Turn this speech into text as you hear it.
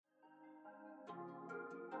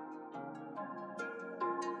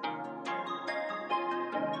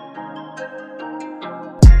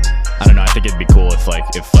think it'd be cool if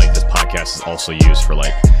this podcast is also used for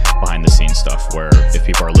like behind the scenes stuff, where if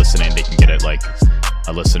people are listening, they can get it like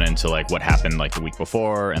listening to like what happened like the week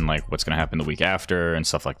before and like what's gonna happen the week after and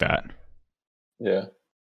stuff like that. Yeah,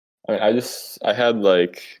 I mean, I had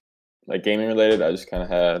like gaming related. I just kind of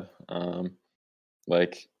had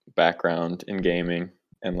like background in gaming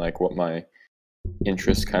and like what my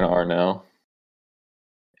interests kind of are now,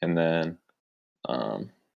 and then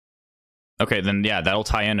okay, then yeah, that'll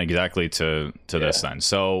tie in exactly to this then.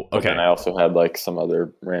 So okay, and I also had like some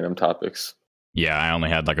other random topics. Yeah, I only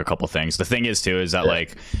had like a couple things. The thing is too is that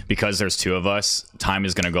like because there's two of us, time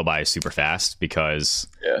is gonna go by super fast because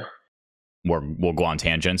we'll go on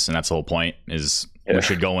tangents, and that's the whole point. Is we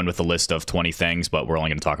should go in with a list of 20 things, but we're only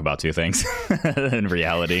going to talk about 2 things in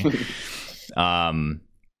reality.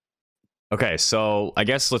 Okay, so I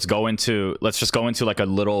guess let's just go into like a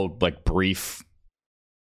little like brief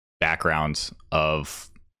background of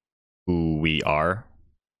who we are,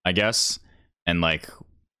 I guess, and like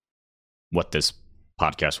what this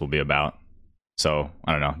podcast will be about. So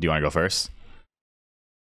I don't know. Do you want to go first?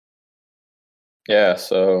 Yeah.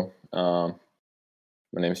 So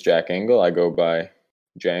my name's Jack Engel. I go by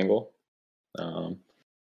Jangle.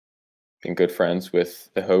 Been good friends with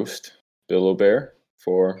the host Bill O'Bear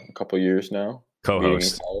for a couple years now.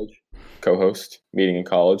 Co-host, meeting in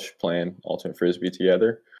college, playing Ultimate Frisbee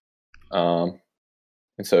together. And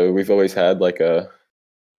so we've always had like a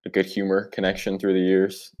good humor connection through the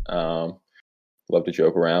years. Love to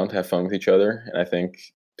joke around, have fun with each other. And I think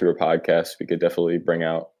through a podcast, we could definitely bring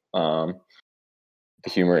out the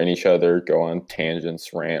humor in each other, go on tangents,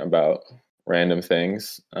 rant about random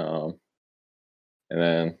things. And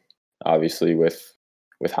then obviously with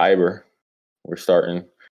Hyber, we're starting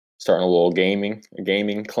a little gaming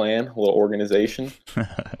clan, a little organization.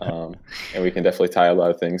 And we can definitely tie a lot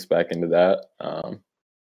of things back into that.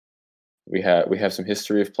 We have some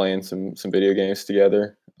history of playing some video games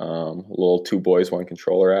together. A little 2 boys 1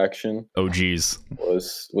 controller action. Oh geez,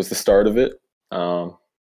 was the start of it. But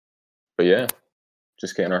yeah,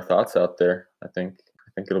 just getting our thoughts out there. I think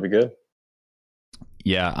it'll be good.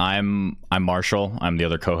 Yeah, I'm Marshall. I'm the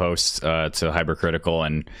other co-host to Hypercritical,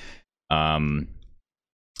 and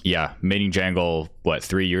yeah, meeting Jangle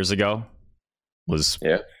 3 years ago was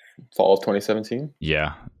fall of 2017.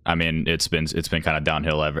 Yeah, I mean it's been kind of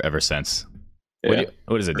downhill ever since. Yeah,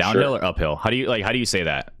 what is it, downhill or uphill? How do you say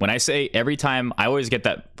that? When I say every time, I always get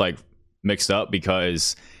that like mixed up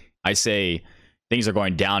because I say things are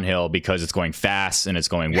going downhill because it's going fast and it's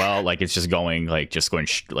going well, like it's just going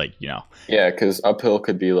you know. Yeah, because uphill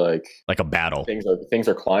could be like a battle. Things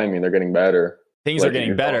are climbing, they're getting better. Things are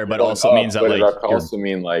getting better, but also means that like it also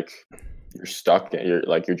mean like you're stuck. You're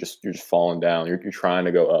just falling down. You're trying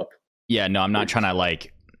to go up. Yeah, no, I'm not trying to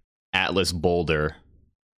like Atlas boulder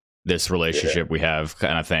this relationship we have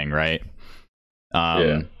kind of thing, right?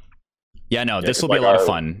 No, this will be a lot of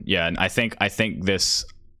fun. Yeah, and I think this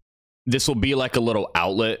will be like a little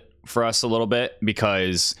outlet for us a little bit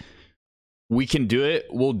because we can do it.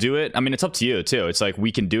 We'll do it. I mean, it's up to you too. It's like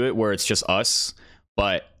we can do it where it's just us,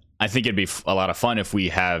 but I think it'd be a lot of fun if we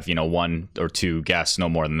have 1 or 2 guests, no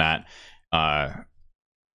more than that, on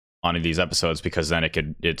these episodes, because then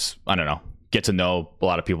it's I don't know, get to know a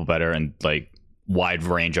lot of people better and like wide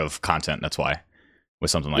range of content. That's why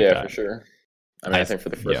with something like that. Yeah, for sure. I mean, I think for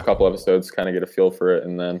the first couple episodes, kind of get a feel for it,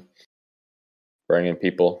 and then bring in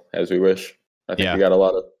people as we wish. I think we got a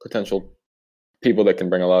lot of potential people that can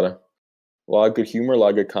bring a lot of good humor, a lot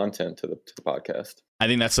of good content to the podcast. I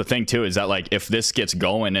think that's the thing too, is that like if this gets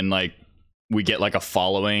going and like we get like a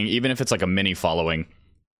following, even if it's like a mini following,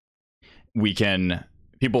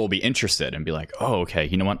 people will be interested and be like, oh, okay,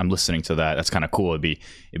 you know what? I'm listening to that. That's kind of cool. It'd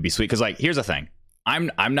be sweet. Cause like, here's the thing. I'm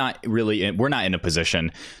not really, we're not in a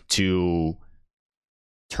position to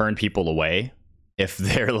turn people away if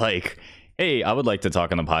they're like, hey, I would like to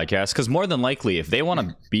talk on the podcast. Cause more than likely, if they want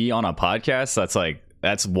to be on a podcast,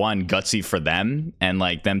 that's one, gutsy for them, and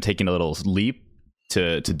like them taking a little leap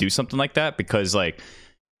to do something like that, because like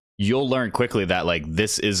you'll learn quickly that like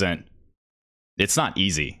it's not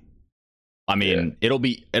easy. I mean,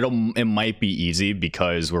 it might be easy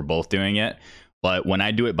because we're both doing it, but when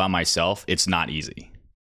I do it by myself, it's not easy.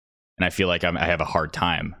 And I feel like I have a hard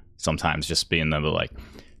time sometimes just being able to like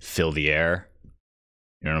fill the air.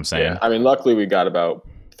 You know what I'm saying? Yeah. I mean, luckily we got about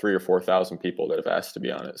 3,000 or 4,000 people that have asked to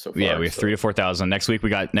be on it so far. Yeah, we have 3,000 to 4,000. Next week we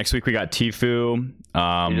got Tifu.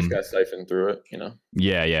 You just got siphoned through it, you know.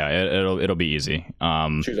 Yeah, it'll be easy.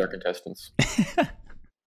 Choose our contestants.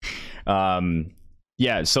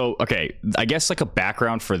 Yeah, so okay, I guess like a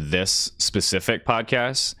background for this specific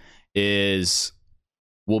podcast is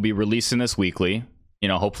we'll be releasing this weekly.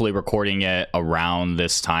 hopefully recording it around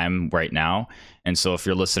this time right now. And so if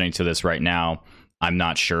you're listening to this right now, I'm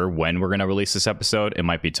not sure when we're going to release this episode. It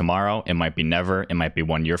might be tomorrow. It might be never. It might be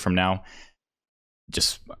 1 year from now.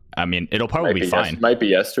 It'll probably be fine. Might be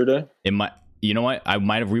yesterday. It might. You know what?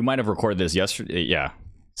 We might have recorded this yesterday. Yeah.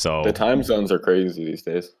 So the time zones are crazy these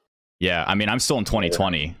days. Yeah, I'm still in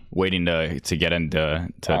 2020, waiting to get into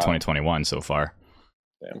 2021 so far.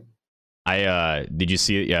 Damn. Did you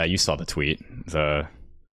see it? Yeah, you saw the tweet, the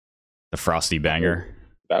Frosty banger.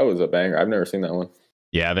 That was a banger. I've never seen that one.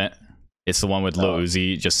 You haven't? It's the one with Lil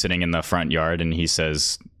Uzi just sitting in the front yard, and he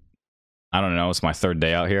says, "I don't know, it's my third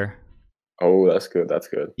day out here." Oh, that's good. That's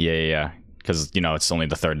good. Yeah. Because it's only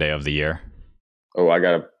the third day of the year. Oh, I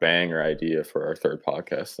got a banger idea for our third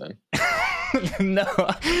podcast then. No.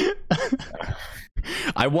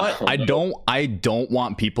 I don't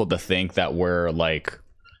want people to think that we're like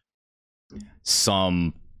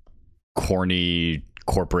some corny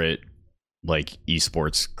corporate like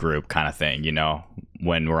esports group kind of thing,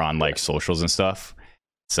 when we're on like socials and stuff.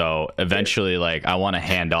 So eventually, like, I want to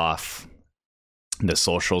hand off the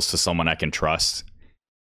socials to someone I can trust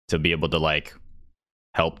to be able to like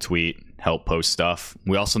help tweet, help post stuff.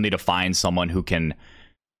 We also need to find someone who can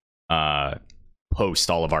post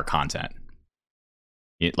all of our content.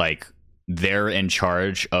 They're in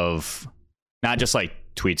charge of not just like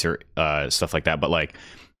tweets or stuff like that, but like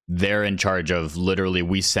they're in charge of literally,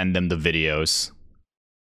 we send them the videos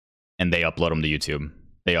and they upload them to YouTube.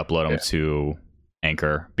 They upload them to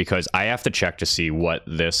Anchor, because I have to check to see what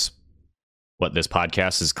this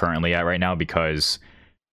podcast is currently at right now, because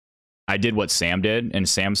I did what Sam did, and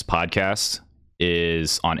Sam's podcast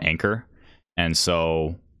is on Anchor. And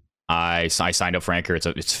so I signed up for Anchor.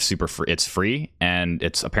 It's super free. It's free, and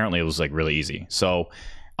it was like really easy. So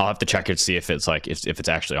I'll have to check it, see if it's like if it's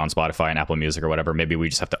actually on Spotify and Apple Music or whatever. Maybe we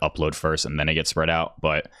just have to upload first and then it gets spread out.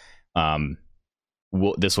 But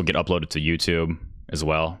this will get uploaded to YouTube as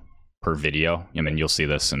well per video. You'll see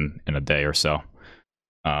this in a day or so.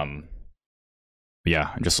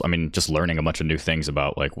 Yeah, just learning a bunch of new things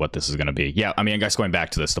about like what this is going to be. Yeah, guys, going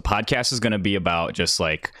back to this, the podcast is going to be about just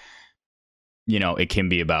like, it can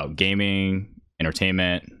be about gaming,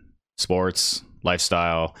 entertainment, sports,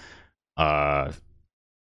 lifestyle.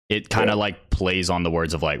 It kind of like plays on the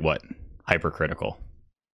words of like what hypercritical.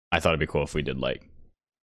 I thought it'd be cool if we did like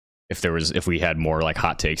if we had more like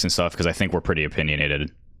hot takes and stuff, because I think we're pretty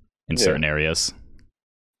opinionated in certain areas.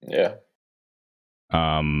 Yeah.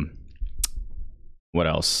 What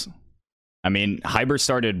else? Hyber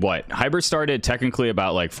started what? Hyber started technically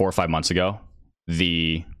about like 4 or 5 months ago.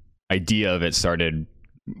 The idea of it started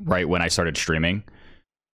right when I started streaming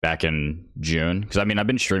back in June. Because I've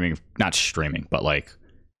been not streaming, but like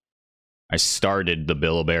I started the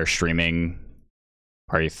Build-A-Bear streaming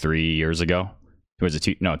probably 3 years ago. Was it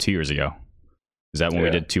 2 years ago? Is that when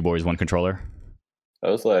we did 2 boys, 1 controller?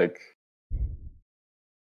 That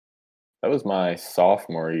was my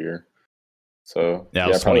sophomore year. So that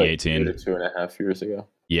was 2018. Like 2.5 years ago.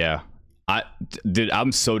 Yeah.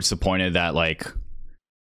 I'm so disappointed that like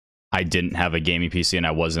I didn't have a gaming PC and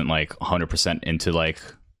I wasn't like 100% into like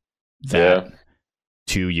that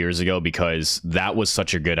 2 years ago, because that was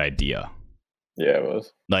such a good idea. Yeah, it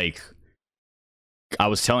was. Like, I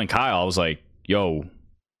was telling Kyle, I was like, yo,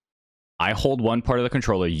 I hold one part of the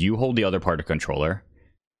controller, you hold the other part of the controller.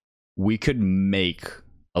 We could make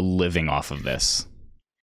a living off of this.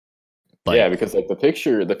 Like, yeah, because like the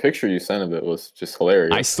picture you sent of it was just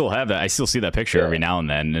hilarious. I still have that. I still see that picture every now and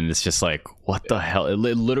then, and it's just like, what the hell? It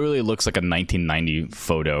literally looks like a 1990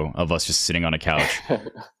 photo of us just sitting on a couch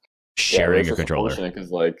sharing a controller.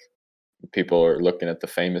 Because like people are looking at the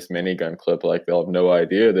famous minigun clip, like they'll have no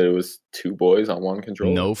idea that it was 2 boys on 1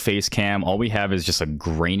 controller. No face cam. All we have is just a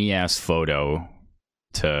grainy ass photo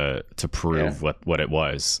to prove what it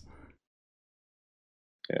was.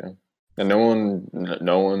 Yeah. And no one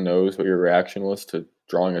knows what your reaction was to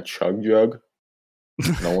drawing a chug jug.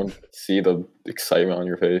 No one could see the excitement on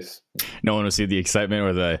your face. No one will see the excitement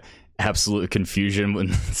or the absolute confusion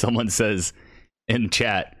when someone says in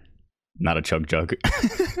chat, not a chug jug.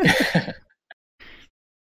 It's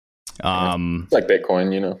like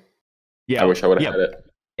Bitcoin, Yeah. I wish I would have had it.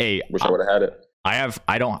 Hey, I would have had it.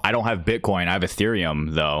 I don't have Bitcoin. I have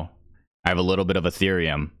Ethereum though. I have a little bit of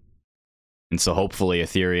Ethereum. And so hopefully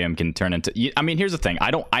Ethereum can turn into... here's the thing.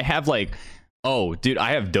 I have like... Oh, dude,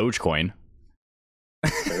 I have Dogecoin.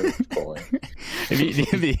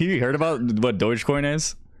 Dogecoin. have you heard about what Dogecoin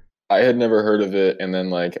is? I had never heard of it. And then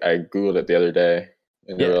like I Googled it the other day.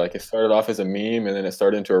 And they were like, it started off as a meme and then it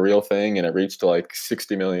started into a real thing and it reached to like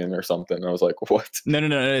 60 million or something. And I was like, what? No.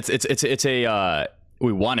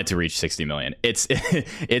 we wanted to reach 60 million. It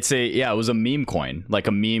was a meme coin, like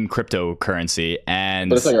a meme cryptocurrency. And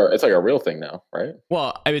But it's like a real thing now, right?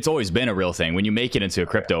 well, I mean, it's always been a real thing. When you make it into a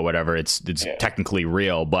crypto or whatever, it's technically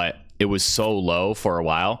real, but it was so low for a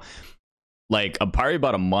while. Like probably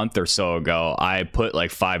about a month or so ago, I put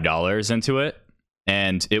like $5 into it,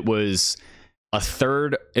 and it was a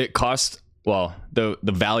third. It cost, well, the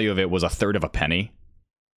value of it was a third of a penny,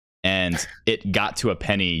 and it got to a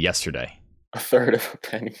penny yesterday. A third of a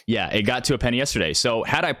penny. Yeah, it got to a penny yesterday. So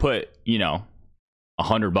had I put,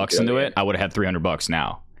 $100 into it, I would have had $300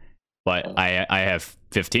 now. But I have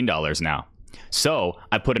 $15 now. So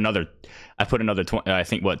I put another 20, I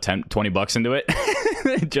think what, $20 into it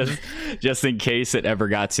just in case it ever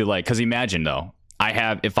got to, like, because imagine though,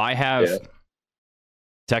 if I have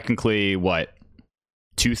technically what,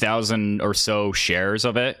 2,000 or so shares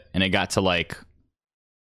of it, and it got to like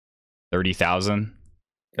 $30,000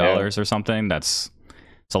 or something, it's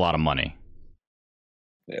a lot of money.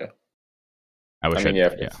 Yeah.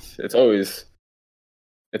 It's always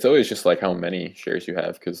just like how many shares you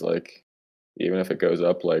have, because like even if it goes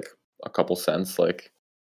up like a couple cents, like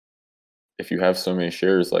if you have so many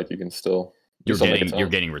shares, like you can still you're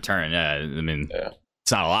getting return. Yeah, I mean,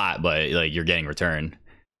 it's not a lot, but like you're getting return.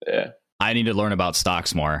 Yeah. I need to learn about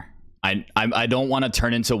stocks more. I don't want to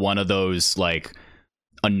turn into one of those like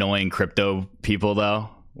annoying crypto people though,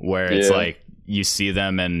 where it's like you see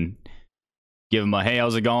them and give them a, hey,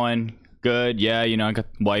 how's it going? Good. Yeah, I got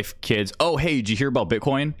wife, kids. Oh, hey, did you hear about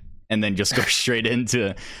Bitcoin? And then just go straight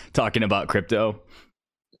into talking about crypto.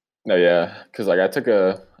 No, yeah, because like I took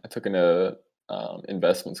an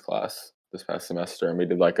investments class this past semester, and we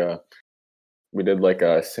did like a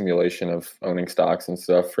simulation of owning stocks and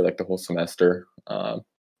stuff for like the whole semester,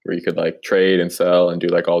 where you could like trade and sell and do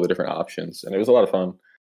like all the different options, and it was a lot of fun.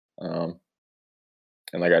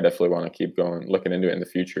 And like I definitely want to keep looking into it in the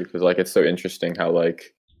future, because like it's so interesting how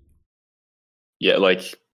like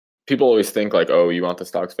people always think like, oh, you want the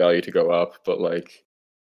stock's value to go up, but like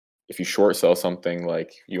if you short sell something,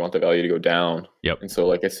 like you want the value to go down. Yep. And so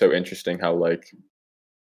like it's so interesting how like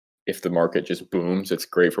if the market just booms, it's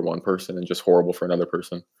great for one person and just horrible for another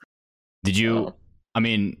person. Did you I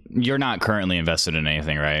mean, you're not currently invested in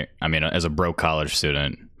anything, right? I mean, as a broke college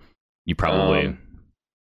student, you probably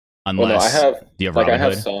unless I have, do you have like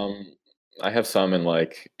Robinhood? I have some in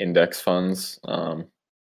like index funds,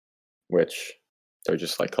 which they're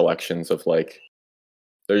just like collections of like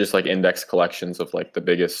they're just like index collections of like the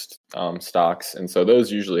biggest stocks, and so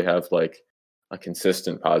those usually have like a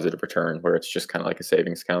consistent positive return, where it's just kind of like a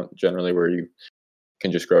savings account generally, where you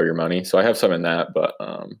can just grow your money. So I have some in that, but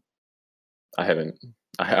I'm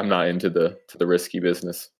not into the risky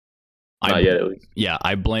business, not yet at least. Yeah,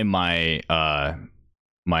 I blame my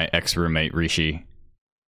my ex roommate Rishi.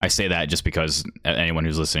 I say that just because anyone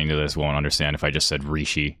who's listening to this won't understand if I just said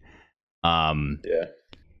Rishi.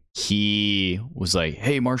 He was like,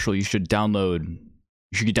 "Hey Marshall, you should download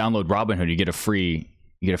Robinhood. You get a free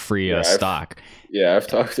stock." I've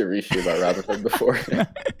talked to Rishi about Robinhood before.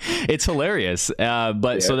 It's hilarious. So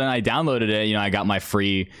then I downloaded it. I got my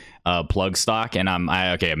free plug stock, and I'm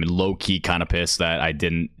low key kind of pissed that I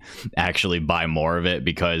didn't actually buy more of it,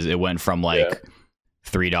 because it went from like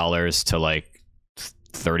 $3 to like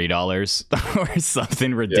 $30 or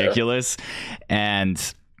something ridiculous.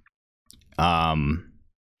 And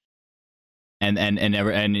and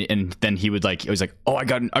then he was like, oh, I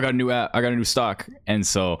got a new stock. And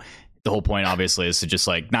so the whole point obviously is to just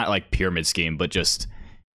like, not like pyramid scheme, but just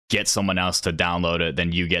get someone else to download it,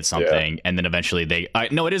 then you get something, and then eventually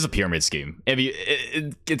no, it is a pyramid scheme.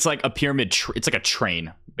 It's like a pyramid, it's like a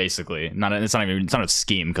train basically. It's not a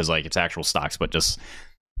scheme, because like it's actual stocks, but just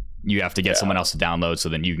you have to get someone else to download, so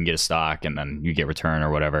then you can get a stock and then you get return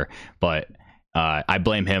or whatever. But I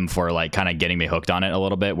blame him for like kind of getting me hooked on it a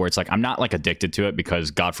little bit, where it's like I'm not like addicted to it,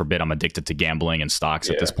 because God forbid I'm addicted to gambling and stocks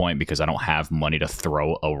at this point, because I don't have money to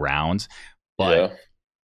throw around. But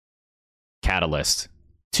catalyst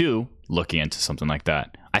to looking into something like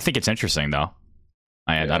that. I think it's interesting though.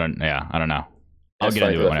 I don't know. I'll get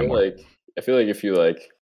into it when I'm more. I feel like if you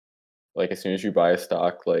like as soon as you buy a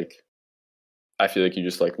stock, like I feel like you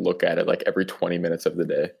just like look at it like every 20 minutes of the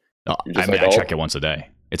day. I check it once a day.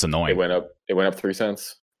 It's annoying. It went up 3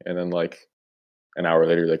 cents, and then like an hour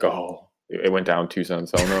later, you're like, oh, it went down 2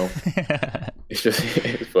 cents. Oh no.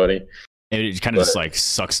 It's funny. It kind of just like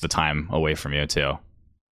sucks the time away from you too.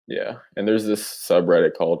 Yeah. And there's this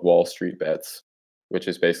subreddit called Wall Street Bets, which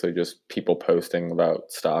is basically just people posting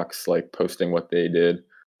about stocks, like posting what they did.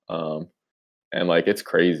 And like it's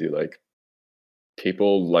crazy. Like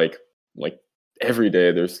people like every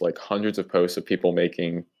day there's like hundreds of posts of people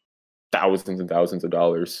making thousands and thousands of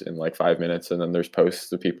dollars in like 5 minutes, and then there's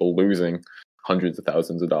posts of people losing hundreds of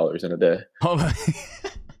thousands of dollars in a day.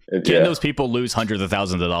 Can those people lose hundreds of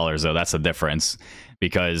thousands of dollars though? That's the difference,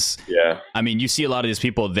 because I mean, you see a lot of these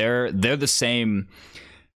people. They're the same.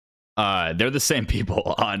 They're the same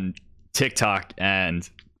people on TikTok and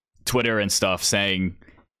Twitter and stuff saying,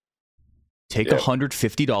 take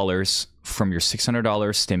 $150 from your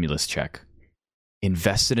 $600 stimulus check,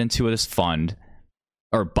 invest it into this fund,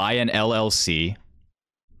 or buy an LLC,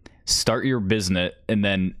 start your business, and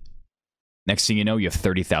then next thing you know, you have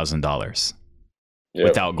 $30,000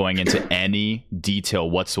 without going into any detail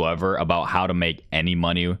whatsoever about how to make any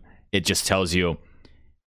money. It just tells you,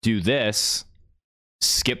 do this,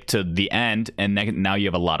 skip to the end, and now you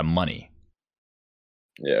have a lot of money.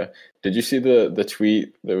 Yeah. Did you see the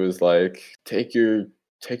tweet that was like, take your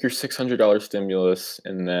 $600 stimulus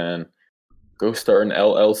and then go start an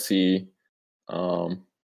LLC,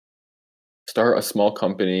 start a small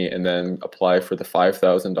company, and then apply for the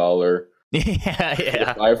 $5,000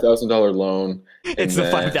 $5,000 loan. It's the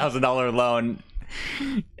 $5,000 loan,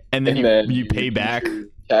 and then you pay back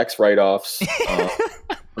tax write-offs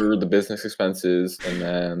for the business expenses, and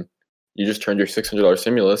then you just turned your $600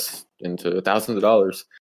 stimulus into thousands of dollars.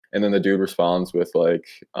 And then the dude responds with like,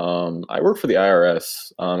 I work for the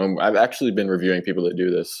IRS. And I've actually been reviewing people that do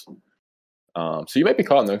this. So you might be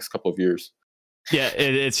caught in the next couple of years. Yeah,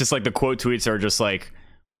 it's just like the quote tweets are just like,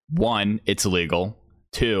 1, it's illegal.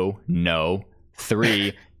 2, no.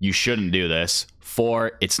 3, you shouldn't do this.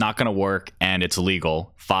 4, it's not going to work and it's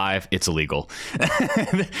illegal. 5, it's illegal.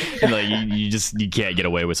 Like you can't get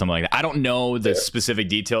away with something like that. I don't know the specific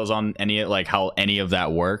details on like how any of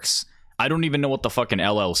that works. I don't even know what the fucking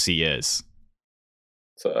LLC is.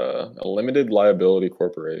 It's a limited liability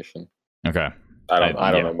corporation. Okay.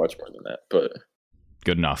 I don't know much more than that, but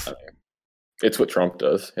good enough. It's what Trump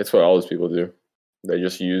does. It's what all those people do. They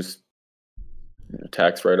just use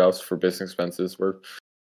tax write-offs for business expenses, where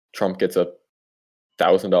Trump gets a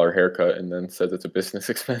 $1,000 haircut and then says it's a business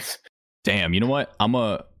expense. Damn, you know what? I'm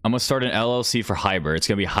gonna start an LLC for Hyber. It's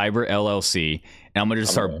gonna be Hyber LLC, and I'm gonna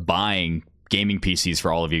just start buying gaming PCs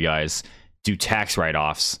for all of you guys. Do tax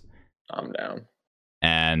write-offs. I'm down.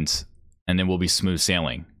 And then we'll be smooth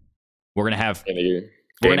sailing. We're gonna have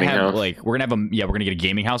we're gonna get a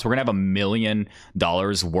gaming house. We're gonna have $1 million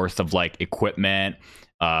worth of like equipment,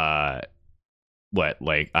 like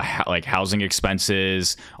housing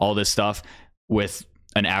expenses, all this stuff, with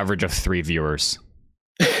an average of 3 viewers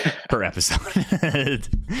per episode.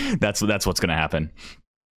 That's what's gonna happen.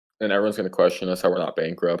 And everyone's gonna question us how we're not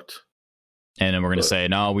bankrupt. And then we're gonna say,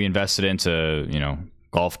 no, we invested into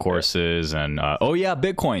golf courses and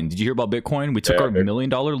Bitcoin. Did you hear about Bitcoin? We took our $1 million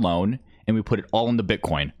loan and we put it all into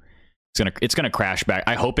Bitcoin. It's gonna crash back.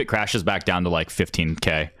 I hope it crashes back down to like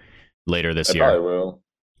 15K later this year. Probably will.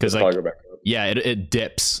 Because it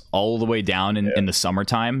dips all the way down in the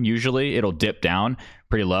summertime. Usually it'll dip down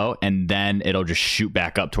pretty low and then it'll just shoot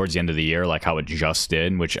back up towards the end of the year, like how it just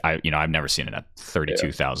did, which I've never seen it at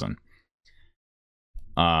 32,000.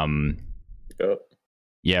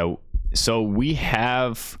 Yeah. So we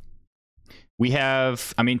have, I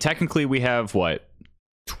mean, technically we have what,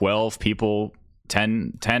 12 people,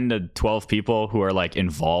 10 to 12 people who are like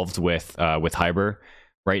involved with Hyber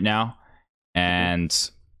right now.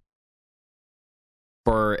 And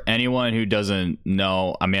for anyone who doesn't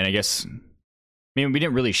know, I mean, we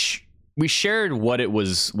didn't really, we shared what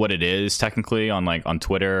it is technically on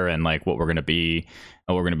Twitter and like what we're going to be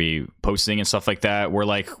posting and stuff like that. We're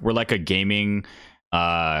like a gaming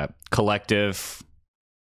collective.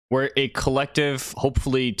 We're a collective,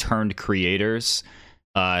 hopefully turned creators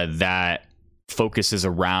that focuses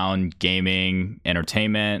around gaming,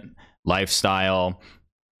 entertainment, lifestyle,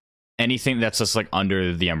 anything that's just like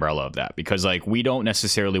under the umbrella of that, because like we don't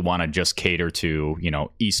necessarily want to just cater to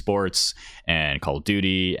esports and Call of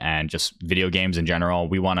Duty and just video games in general.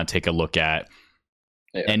 We want to take a look at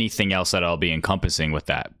anything else that I'll be encompassing with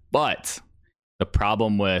that. But the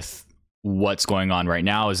problem with what's going on right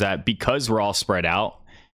now is that because we're all spread out,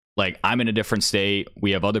 like I'm in a different state,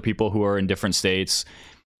 we have other people who are in different states,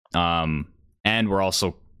 and we're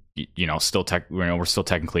also we're still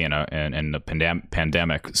technically in a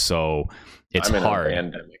pandemic, so it's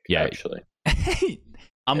hard. Actually.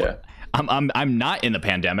 I'm not in the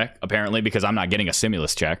pandemic apparently, because I'm not getting a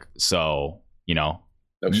stimulus check, so no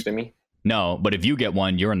stimmy. No, but if you get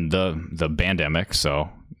one, you're in the pandemic, so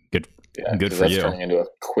good for you. Turning into a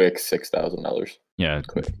quick $6,000. Yeah,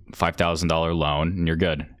 $5,000 loan, and you're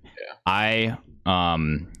good. Yeah.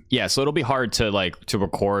 Yeah, so it'll be hard to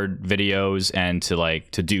record videos and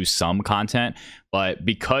to do some content, but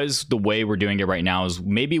because the way we're doing it right now is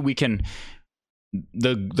maybe we can.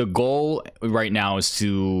 The goal right now is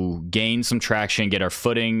to gain some traction, get our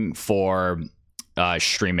footing for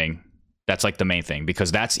streaming. That's like the main thing,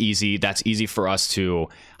 because that's easy. That's easy for us to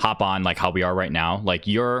hop on, like how we are right now. Like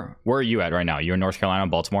where are you at right now? You're in North Carolina,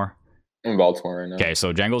 Baltimore? I'm in Baltimore right now. Okay,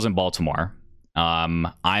 so Django's in Baltimore.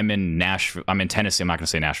 I'm in Nashville. I'm in Tennessee. I'm not gonna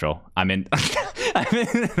say Nashville. I'm in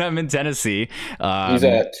I'm in Tennessee. He's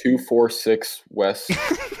at 246 West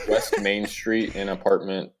Main Street in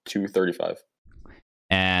apartment 235.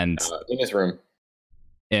 And in his room.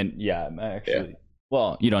 And yeah, actually,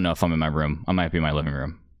 well, you don't know if I'm in my room. I might be in my living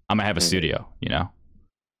room. I might have a studio, you know?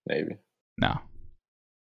 Maybe. No.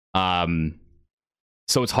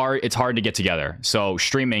 So it's hard to get together. So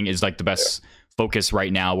streaming is like the best focus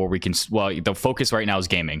right now, where we can, well, the focus right now is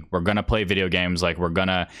gaming. We're going to play video games. Like we're going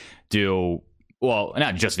to do, well,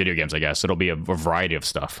 not just video games, I guess. It'll be a variety of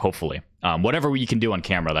stuff, hopefully. Whatever we can do on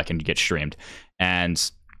camera that can get streamed.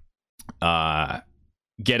 And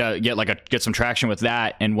get some traction with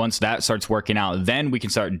that. And once that starts working out, then we can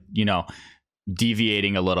start, you know,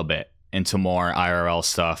 deviating a little bit into more IRL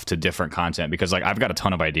stuff, to different content, because like I've got a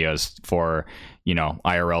ton of ideas for, you know,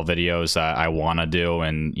 IRL videos that I want to do,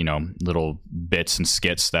 and, you know, little bits and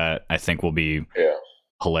skits that I think will be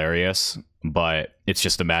hilarious. But it's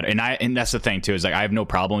just a matter, and that's the thing too, is like I have no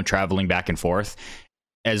problem traveling back and forth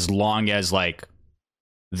as long as like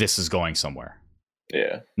this is going somewhere.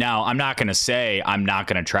 Yeah. Now, I'm not going to say I'm not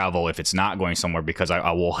going to travel if it's not going somewhere, because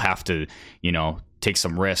I will have to, you know, take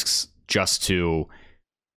some risks just to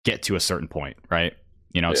get to a certain point, right?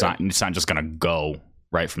 You know, it's not just going to go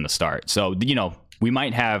right from the start. So, you know, we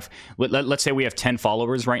might have, let's say we have 10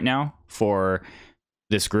 followers right now for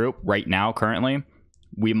this group right now, currently.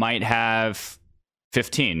 We might have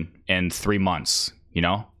 15 in 3 months, you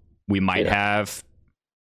know? We might have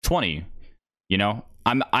 20, you know?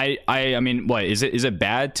 I mean, what is it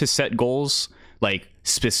bad to set goals, like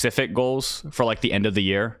specific goals for like the end of the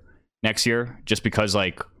year next year, just because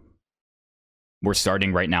like we're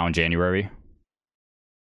starting right now in January?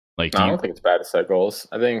 Like, I don't think it's bad to set goals.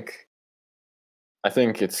 I think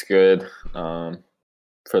it's good for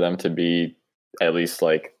them to be at least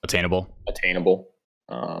like attainable.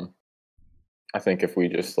 I think if we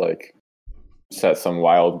just like set some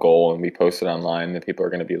wild goal and we post it online, then people are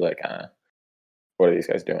going to be like, what are these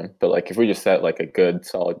guys doing? But like if we just set like a good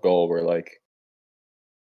solid goal where like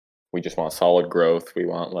we just want solid growth, we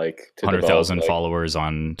want like 100,000 like, followers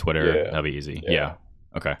on Twitter, that'd be easy. Yeah.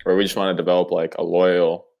 Okay. Or we just want to develop like a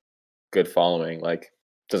loyal, good following. Like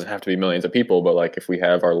it doesn't have to be millions of people, but like if we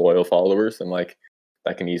have our loyal followers, then like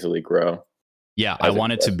that can easily grow. Yeah, I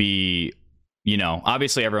want it to be, you know,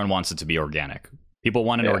 obviously everyone wants it to be organic. People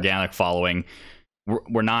want an organic following.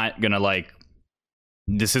 We're not gonna like,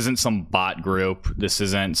 this isn't some bot group. This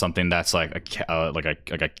isn't something that's like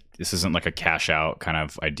this isn't like a cash out kind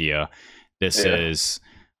of idea. This is,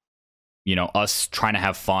 you know, us trying to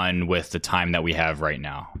have fun with the time that we have right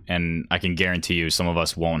now. And I can guarantee you some of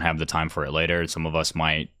us won't have the time for it later. Some of us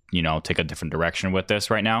might, you know, take a different direction with this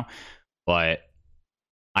right now. But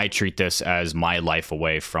I treat this as my life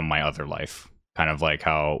away from my other life. Kind of like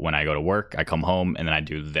how when I go to work, I come home and then I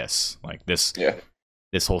do this. Like this. Yeah.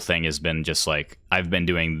 This whole thing has been just like, I've been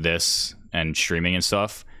doing this and streaming and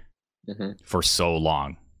stuff for so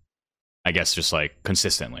long. I guess just like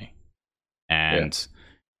consistently. And,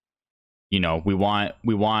 you know, we want,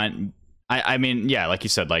 I mean, yeah, like you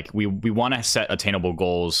said, like we want to set attainable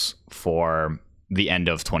goals for the end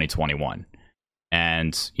of 2021.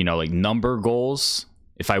 And, you know, like number goals,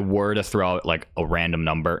 if I were to throw out like a random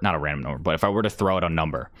number, not a random number, but if I were to throw out a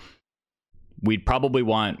number, we'd probably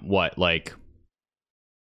want what, like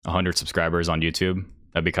 100 subscribers on YouTube.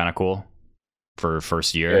 That'd be kind of cool for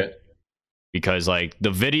first year, because like the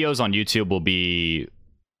videos on YouTube will be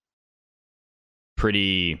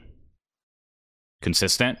pretty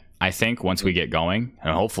consistent, I think, once we get going,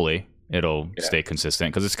 and hopefully it'll stay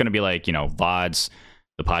consistent, because it's going to be like, you know, VODs,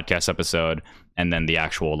 the podcast episode, and then the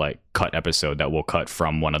actual like cut episode that we'll cut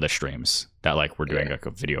from one of the streams that like we're doing like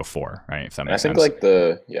a video for, right? If that makes sense.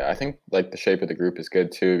 I think like the shape of the group is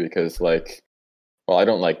good too, because like, well, I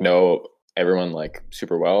don't like know everyone like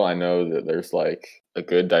super well. I know that there's like a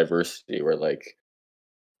good diversity where like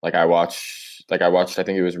I watched, I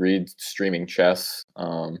think it was Reed streaming chess.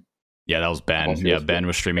 Yeah, that was Ben. Yeah, Ben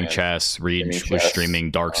was streaming chess. Reed was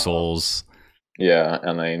streaming Dark Souls. Yeah,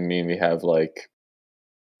 and I mean we have like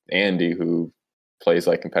Andy, who plays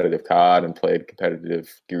like competitive COD and played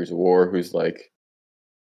competitive Gears of War, who's like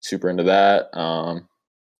super into that.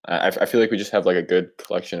 I feel like we just have like a good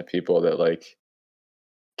collection of people that like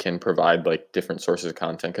can provide like different sources of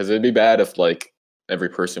content, because it'd be bad if like every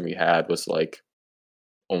person we had was like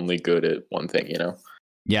only good at one thing, you know.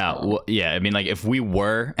 Yeah, well, yeah. I mean, like if we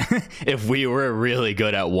were, if we were really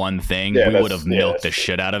good at one thing, Yeah, we would have milked the true.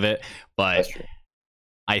 shit out of it. But That's true.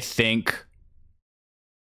 I think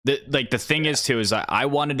the thing is too is I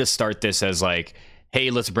wanted to start this as like, hey,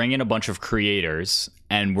 let's bring in a bunch of creators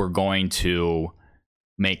and we're going to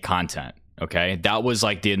make content. Okay, that was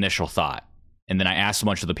like the initial thought, and then I asked a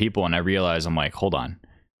bunch of the people, and I realized I'm like, hold on,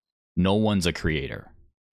 no one's a creator.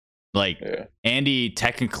 Like Andy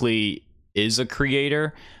technically is a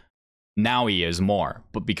creator. Now he is more,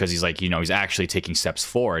 but because he's like, he's actually taking steps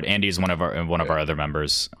forward. Andy is one of our other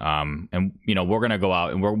members, and we're gonna go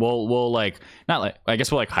out and we'll like, not like, I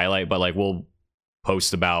guess we'll like highlight, but like we'll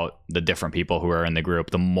post about the different people who are in the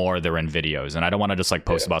group the more they're in videos. And I don't want to just like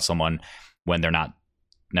post about someone when they're not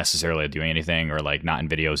necessarily doing anything or like not in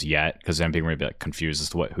videos yet, because then people are gonna be like confused as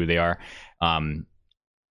to who they are.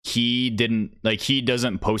 He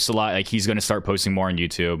doesn't post a lot. Like he's going to start posting more on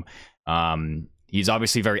YouTube. He's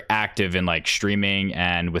obviously very active in like streaming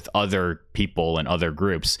and with other people and other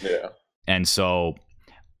groups. Yeah. And so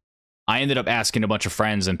I ended up asking a bunch of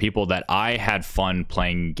friends and people that I had fun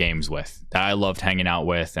playing games with, that I loved hanging out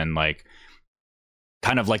with, and like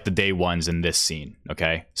kind of like the day ones in this scene.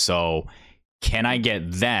 Okay. So can I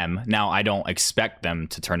get them? Now, I don't expect them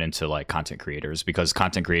to turn into like content creators, because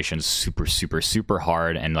content creation is super, super, super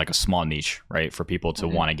hard and like a small niche, right, for people to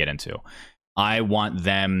want to get into. I want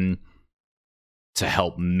them to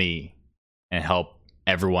help me and help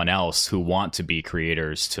everyone else who want to be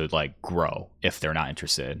creators to like grow, if they're not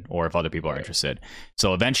interested or if other people are interested.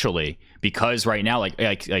 So eventually, because right now,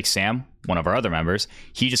 like Sam, one of our other members,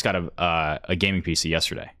 he just got a gaming PC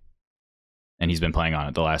yesterday. And he's been playing on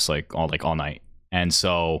it the last all night. And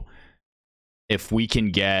so if we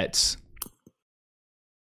can get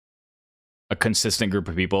a consistent group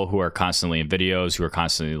of people who are constantly in videos, who are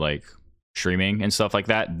constantly like streaming and stuff like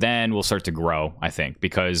that, then we'll start to grow, I think.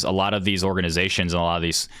 Because a lot of these organizations and a lot of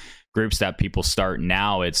these groups that people start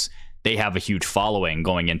now, they have a huge following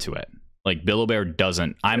going into it. Like Billobear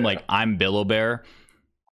doesn't. I'm Billobear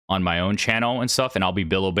on my own channel and stuff, and I'll be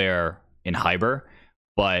Billobear in Hyber,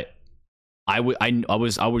 but I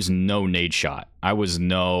was no Nade Shot. I was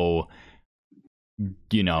no,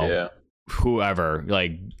 whoever,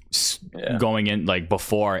 like going in like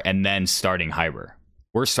before and then starting Hyber.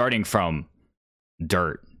 We're starting from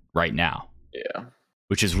dirt right now. Yeah.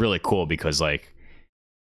 Which is really cool, because like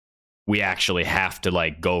we actually have to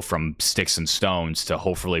like go from sticks and stones to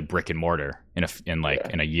hopefully brick and mortar in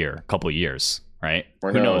a year, a couple of years, right?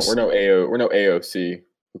 Who knows? We're no AOC.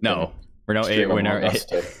 No. We're no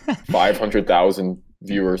 500,000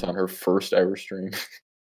 viewers on her first ever stream.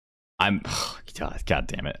 God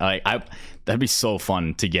damn it! That'd be so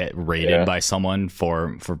fun to get rated by someone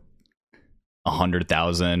for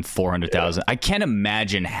 100,000, 400,000. I can't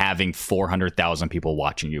imagine having 400,000 people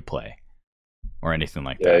watching you play or anything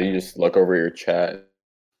like that. Yeah, you just look over your chat,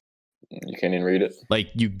 you can't even read it.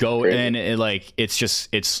 Like you go in,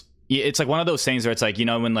 it's like one of those things where it's like,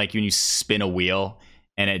 when you spin a wheel.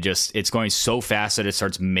 And it's going so fast that it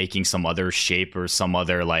starts making some other shape or some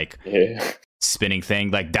other spinning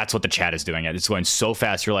thing. Like that's what the chat is doing. It's going so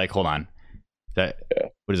fast. You're like, hold on, what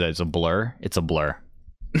is that? It's a blur. It's a blur.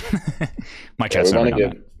 My chat's never done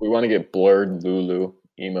that. We want to get blurred Lulu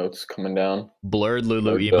emotes coming down. Blurred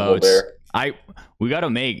Lulu emotes. We got to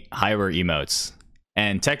make Hyber emotes,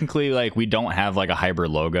 and technically, like we don't have like a Hyber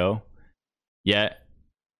logo yet,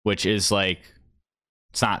 which is like.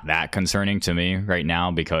 It's not that concerning to me right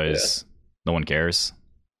now, because no one cares,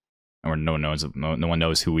 or no one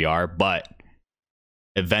knows who we are. But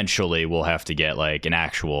eventually, we'll have to get like an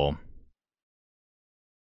actual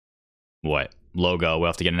logo. We'll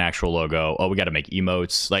have to get an actual logo. Oh, we got to make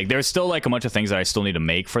emotes. Like, there's still like a bunch of things that I still need to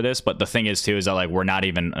make for this. But the thing is, too, is that like we're not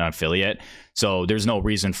even an affiliate, so there's no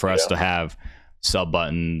reason for us to have sub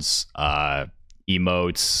buttons,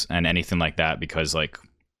 emotes, and anything like that, because like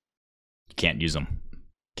you can't use them.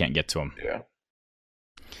 Can't get to them.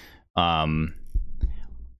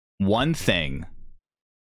 One thing,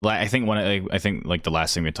 like I think like the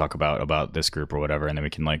last thing we talk about this group or whatever, and then we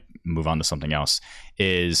can like move on to something else,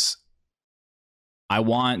 is I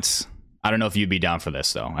don't know if you'd be down for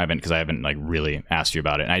this though. I haven't like really asked you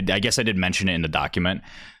about it. And I guess I did mention it in the document.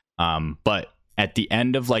 But at the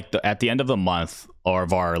end of the month, or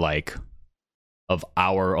of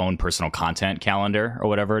our own personal content calendar or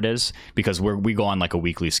whatever it is, because we go on like a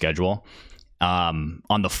weekly schedule.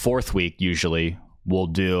 On the fourth week, usually we'll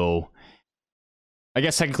do, I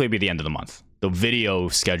guess technically it'd be the end of the month. the video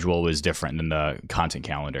schedule was different than the content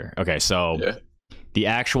calendar. Okay, so Yeah. the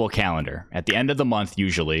actual calendar at the end of the month,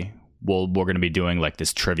 usually we're going to be doing like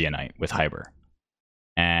this trivia night with Hyber,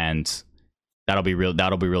 and that'll be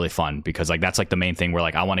really fun because like that's like the main thing. We're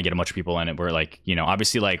like, I want to get a bunch of people in it. We're like, you know,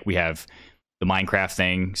 obviously like we have the Minecraft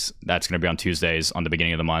things that's going to be on Tuesdays on the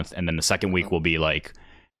beginning of the month, and then the second week will be like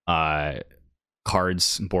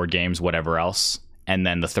cards, board games, whatever else. And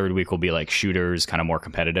then the third week will be like shooters, kind of more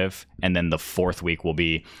competitive. And then the fourth week will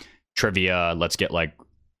be trivia. Let's get like a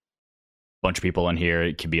bunch of people in here.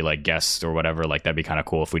 It could be like guests or whatever. Like that'd be kind of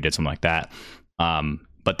cool if we did something like that.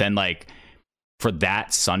 But then like for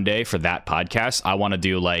that Sunday, for that podcast, I want to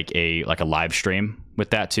do like a live stream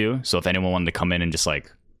with that too. So if anyone wanted to come in and just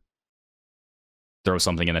like throw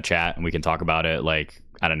something in the chat and we can talk about it, like,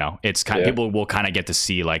 I don't know. It's kind of, people will kind of get to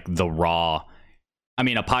see like the raw. I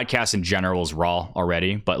mean, a podcast in general is raw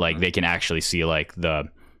already, but like they can actually see like the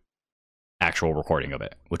actual recording of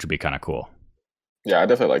it, which would be kind of cool. Yeah, I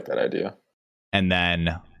definitely like that idea. And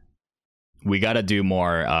then we got to do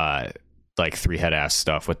more like three head ass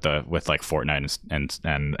stuff with like Fortnite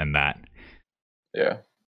and that. Yeah.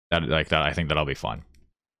 That I think that'll be fun.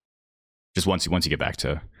 Just once you get back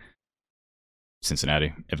to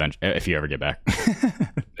Cincinnati, if you ever get back.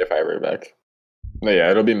 If I ever get back. But yeah,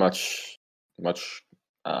 it'll be much like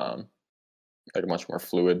a much more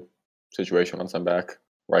fluid situation once I'm back,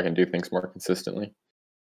 where I can do things more consistently.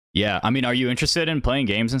 Yeah, I mean, are you interested in playing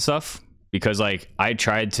games and stuff? Because like I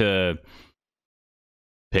tried to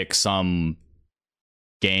pick some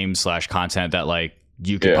games / content that like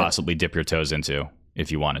you could possibly dip your toes into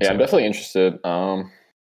if you wanted to. Yeah, I'm definitely interested.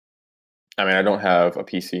 I mean, I don't have a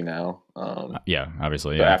PC now. Yeah,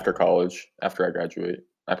 obviously. But Yeah. after college, after I graduate,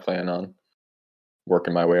 I plan on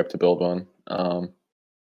working my way up to build one.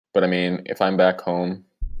 But I mean, if I'm back home,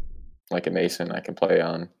 like in Mason, I can play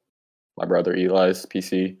on my brother Eli's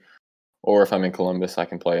PC. Or if I'm in Columbus, I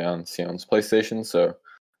can play on Sion's PlayStation. So,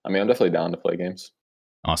 I mean, I'm definitely down to play games.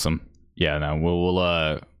 Awesome. Yeah, no, we'll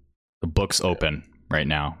the book's open right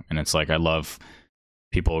now. And it's like, I love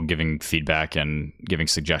people giving feedback and giving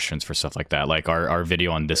suggestions for stuff like that. Like our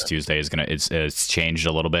video on this Tuesday is it's changed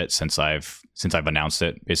a little bit since I've announced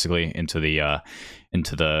it basically into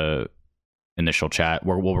the initial chat.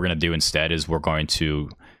 What we're gonna do instead is we're going to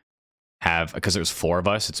have, because there's 4 of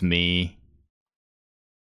us. It's me,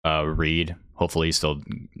 Reed. Hopefully he's still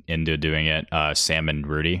into doing it. Sam and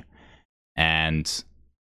Rudy, and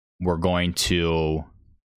we're going to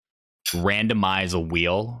randomize a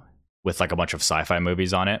wheel with like a bunch of sci-fi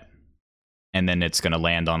movies on it, and then it's gonna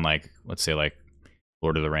land on like, let's say like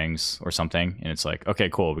Lord of the Rings or something, and it's like, okay,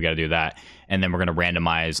 cool, we got to do that, and then we're gonna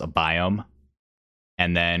randomize a biome,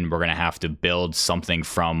 and then we're gonna have to build something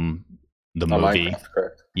from the movie. Minecraft,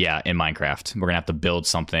 correct? Yeah, in Minecraft, we're gonna have to build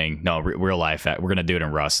something. No, real life. We're gonna do it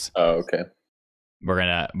in Rust. Oh, okay. We're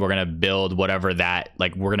gonna build whatever that,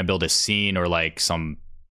 like, we're gonna build a scene or like something.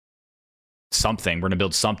 We're gonna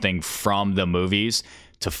build something from the movies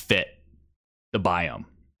to fit the biome,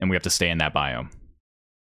 and we have to stay in that biome.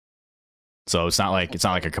 So it's not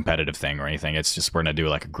like a competitive thing or anything. It's just we're gonna do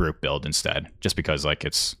like a group build instead, just because like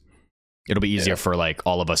it'll be easier for like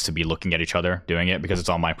all of us to be looking at each other doing it, because it's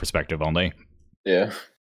all my perspective only. Yeah.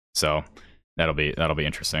 So that'll be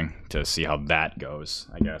interesting to see how that goes,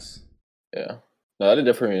 I guess. Yeah. No, that'd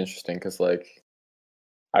definitely be interesting, because like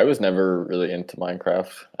I was never really into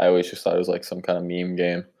Minecraft. I always just thought it was like some kind of meme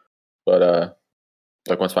game. But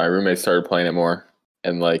like once my roommates started playing it more,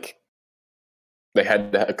 and like they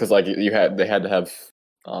had to, because like they had to have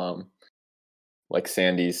like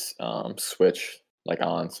Sandy's switch like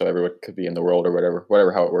on, so everyone could be in the world or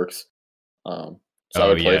whatever how it works. So I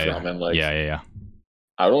would play for them, and like I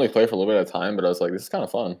would only play for a little bit at a time, but I was like, this is kind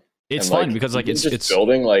of fun. It's and, fun like, because like it's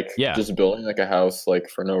building like just building like a house like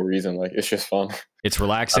for no reason, like it's just fun. It's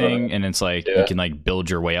relaxing, and it's like you can like build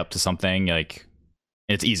your way up to something, like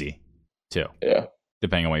it's easy too. Yeah.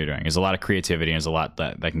 Depending on what you're doing. There's a lot of creativity and there's a lot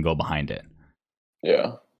that can go behind it.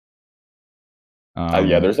 Yeah.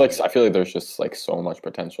 There's like, I feel like there's just like so much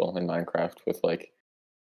potential in Minecraft with like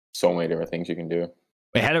so many different things you can do.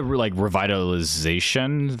 It had a like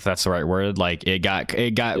revitalization, if that's the right word. Like it got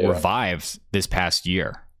revived this past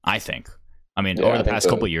year, I think. I mean, over the past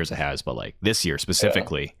couple of years it has, but like this year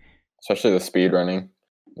specifically. Especially the speed running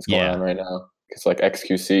that's going on right now. Because like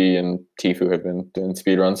XQC and Tfue have been doing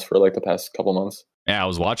speed runs for like the past couple months. Yeah, I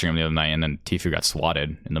was watching him the other night, and then Tfue got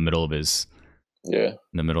swatted in the middle of his run.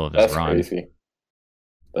 That's crazy.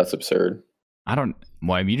 That's absurd. You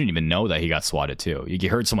didn't even know that he got swatted too. You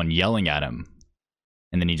heard someone yelling at him,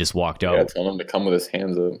 and then he just walked out. Yeah, telling him to come with his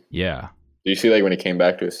hands up. Yeah. Do you see like when he came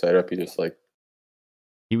back to his setup, he just like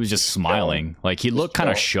He was just smiling. Like, he looked kind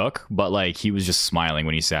of shook, but like he was just smiling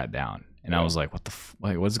when he sat down. And I was like, what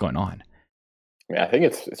the what's going on? I mean, I think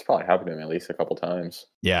it's probably happened to him at least a couple times.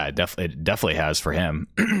 Yeah, it definitely has for him.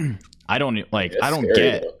 I don't like, Yeah, I don't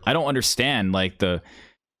scary, get, though. I don't understand like there's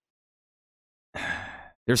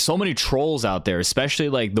so many trolls out there, especially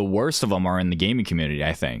like the worst of them are in the gaming community,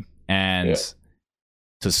 I think. And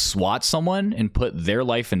to swat someone and put their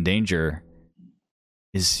life in danger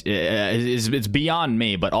is it's beyond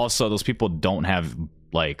me. But also, those people don't have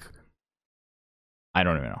like, I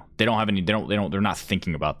don't even know. They don't have any. They're not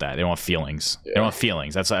thinking about that. They don't have feelings. Yeah. They don't have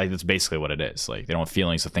feelings. That's basically what it is. Like, they don't have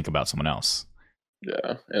feelings to think about someone else.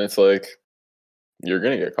 Yeah, and it's like you're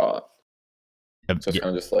gonna get caught. So it's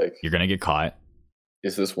kind of just like, you're gonna get caught.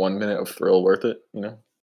 Is this 1 minute of thrill worth it? You know,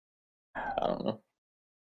 I don't know.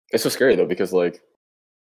 It's so scary though, because like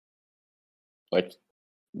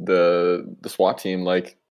the SWAT team,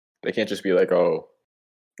 like, they can't just be like, oh,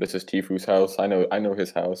 this is Tifu's house. I know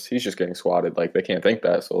his house. He's just getting swatted. Like, they can't think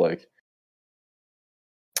that. So like,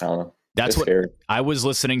 I don't know. That's what scary. I was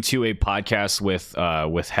listening to a podcast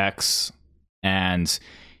with Hex, and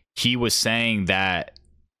he was saying that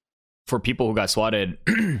for people who got swatted,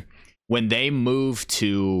 when they move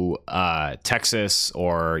to Texas,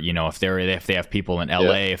 or you know, if they have people in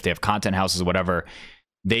LA, if they have content houses or whatever,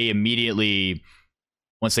 they immediately,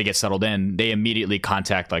 once they get settled in, they immediately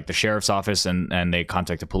contact like the sheriff's office and they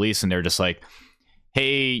contact the police, and they're just like,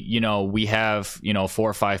 hey, you know, we have, you know, 4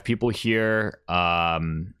 or 5 people here.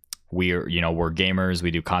 We're gamers,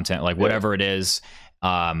 we do content, like whatever it is.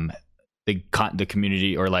 The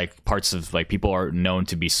community, or like parts of like people are known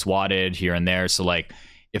to be swatted here and there. So like,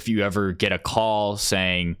 if you ever get a call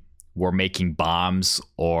saying we're making bombs,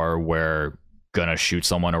 or we're gonna shoot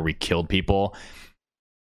someone, or we killed people,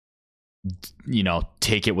 you know,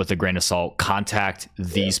 take it with a grain of salt. Contact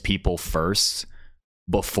these people first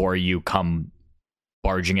before you come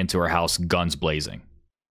barging into our house, guns blazing.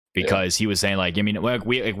 Because he was saying, like, I mean, like,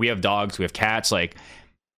 we have dogs, we have cats. Like,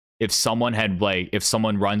 if someone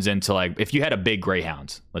runs into, like, if you had a big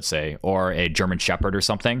greyhound, let's say, or a German Shepherd or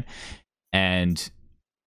something, and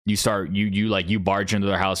you barge into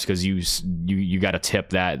their house because you got a tip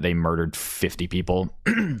that they murdered 50 people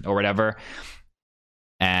or whatever,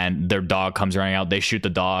 and their dog comes running out, they shoot the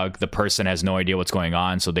dog, the person has no idea what's going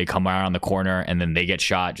on, so they come around the corner and then they get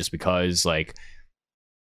shot just because, like,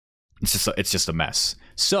 it's just a mess.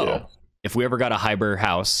 So if we ever got a Hyber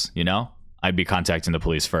house, you know, I'd be contacting the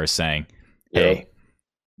police first, saying, hey,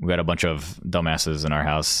 we got a bunch of dumbasses in our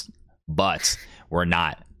house, but we're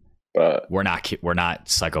not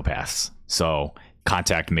psychopaths. So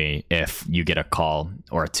contact me if you get a call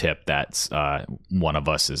or a tip that one of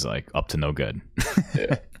us is like up to no good.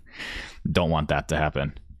 Don't want that to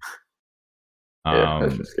happen.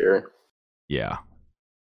 That's just scary. Yeah.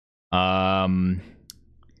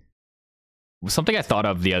 Something I thought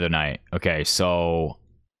of the other night. Okay, so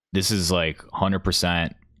this is like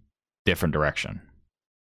 100% different direction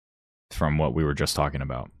from what we were just talking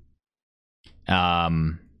about. I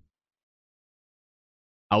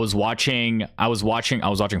was watching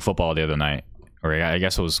football the other night, or I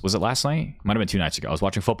guess was it last night? Might have been 2 nights ago. I was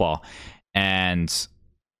watching football, and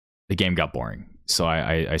the game got boring, so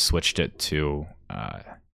I switched it to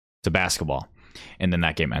basketball, and then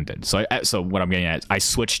that game ended. So what I'm getting at, I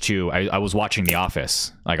switched to I was watching The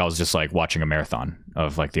Office. Like, I was just like watching a marathon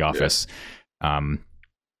of like The Office on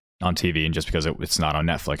TV, and just because it's not on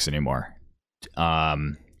Netflix anymore.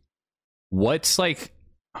 What's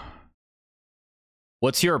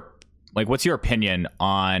your opinion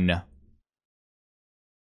on,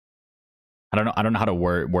 I don't know how to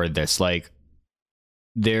word this. Like,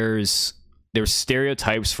 there's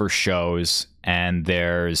stereotypes for shows, and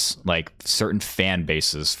there's like certain fan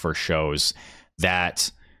bases for shows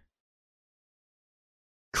that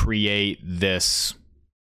create this,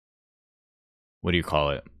 what do you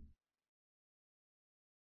call it?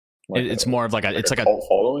 It's more of like a cult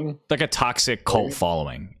following, like a toxic cult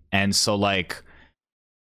following. And so, like,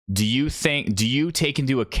 do you take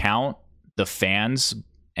into account the fans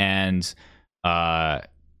and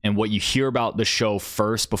what you hear about the show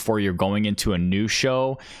first before you're going into a new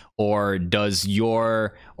show, or does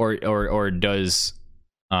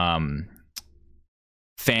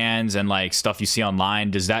fans and like stuff you see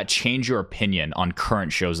online, does that change your opinion on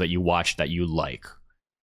current shows that you watch that you like?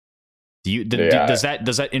 Does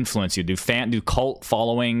that influence you? Do cult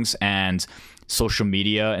followings and social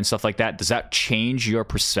media and stuff like that, does that change your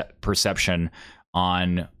perception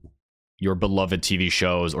on your beloved TV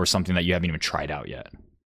shows, or something that you haven't even tried out yet?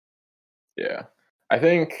 Yeah, I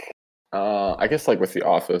think I guess like with The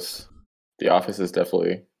Office is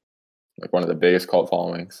definitely like one of the biggest cult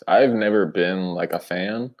followings. I've never been like a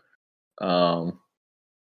fan. Um,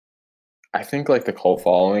 I think like the cult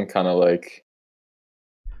following kind of like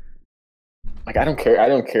I don't care. I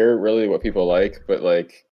don't care really what people like, but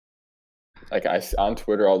like on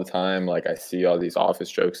Twitter all the time, like I see all these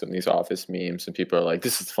office jokes and these office memes, and people are like,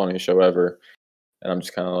 "This is the funniest show ever," and I'm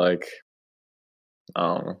just kind of like, I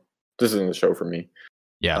don't know, this isn't the show for me.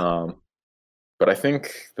 Yeah. But I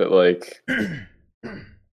think that like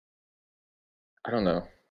I don't know.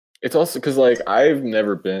 It's also because like I've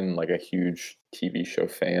never been like a huge TV show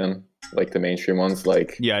fan, like the mainstream ones.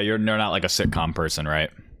 Like Yeah, you're not like a sitcom person, right?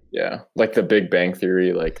 yeah, like the Big Bang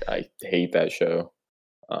Theory. Like I hate that show.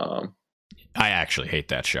 Um, I actually hate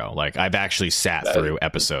that show. Like I've actually sat through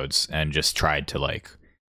episodes and just tried to like,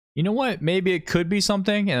 you know what? Maybe it could be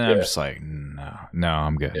something, and I'm just like, no,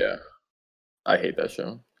 I'm good. Yeah, I hate that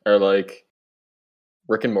show. Or like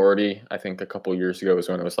Rick and Morty. I think a couple years ago was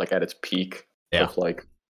when it was like at its peak of like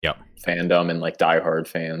fandom and like diehard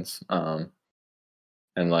fans.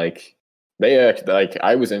 And like like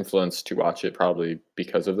I was influenced to watch it probably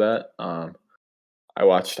because of that. I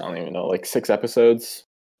watched, I don't even know, like 6 episodes,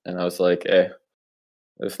 and I was like,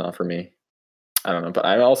 it's not for me. I don't know, but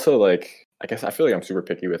I'm also like, I guess I feel like I'm super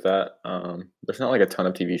picky with that. There's not like a ton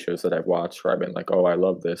of TV shows that I've watched where I've been like, oh, I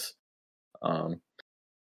love this. I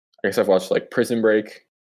guess I've watched like Prison Break,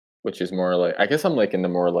 which is more like, I guess I'm like into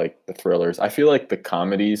more like the thrillers. I feel like the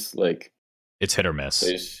comedies, like it's hit or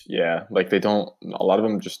miss. Yeah, like they don't. A lot of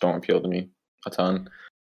them just don't appeal to me a ton.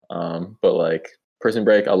 But like Prison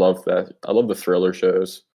Break, I love that. I love the thriller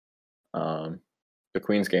shows. The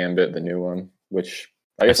Queen's Gambit, the new one, which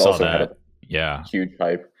I guess also had a huge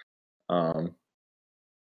hype. I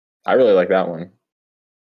really like that one.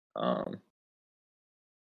 But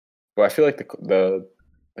I feel like the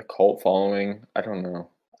cult following, I don't know.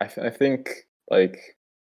 I think like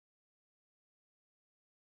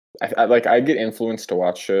I get influenced to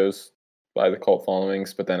watch shows by the cult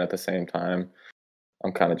followings, but then at the same time,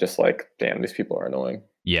 I'm kind of just like, damn, these people are annoying.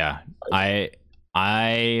 Yeah, I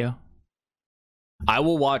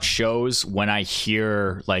will watch shows when I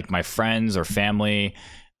hear like my friends or family,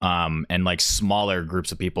 and like smaller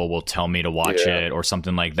groups of people will tell me to watch it or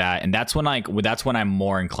something like that, and that's when I'm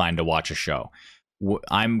more inclined to watch a show.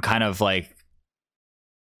 I'm kind of like,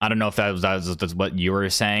 I don't know if that's what you were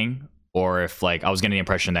saying, or if like I was getting the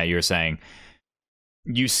impression that you were saying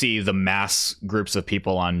you see the mass groups of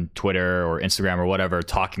people on Twitter or Instagram or whatever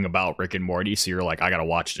talking about Rick and Morty, so you're like, I gotta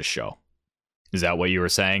watch this show. Is that what you were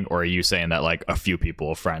saying, or are you saying that like a few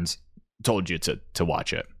people, friends, told you to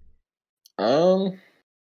watch it?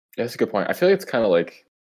 That's a good point. I feel like it's kind of like,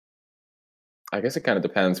 I guess it kind of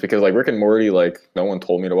depends, because like Rick and Morty, like no one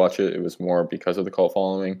told me to watch it. It was more because of the cult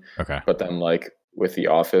following. Okay. But then like with The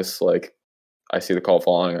Office, like I see the cult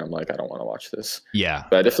following and I'm like, I don't want to watch this. Yeah.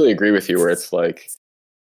 But I definitely agree with you where it's like,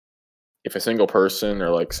 if a single person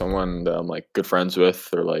or like someone that I'm like good friends with,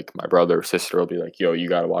 or like my brother or sister will be like, yo, you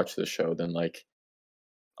got to watch this show, then like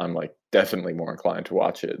I'm like definitely more inclined to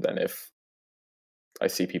watch it than if I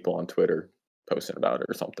see people on Twitter posting about it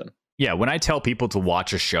or something. Yeah, when I tell people to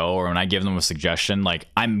watch a show, or when I give them a suggestion, like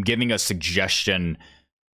I'm giving a suggestion,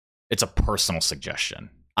 it's a personal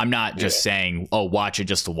suggestion. I'm not just saying, oh, watch it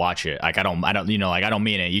just to watch it. Like I don't, you know, like I don't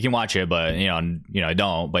mean it. You can watch it, but you know, I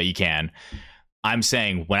don't, but you can. I'm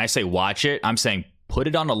saying, when I say watch it, I'm saying put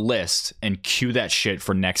it on a list and cue that shit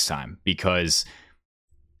for next time, because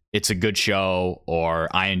it's a good show, or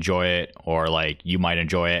I enjoy it, or like you might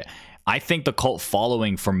enjoy it. I think the cult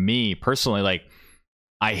following, for me personally, like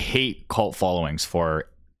I hate cult followings for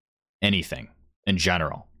anything in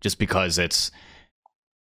general, just because it's,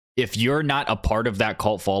 if you're not a part of that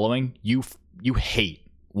cult following, you hate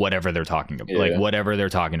whatever they're talking about. Like whatever they're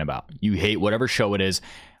talking about, you hate whatever show it is.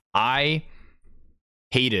 I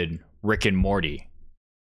hated Rick and Morty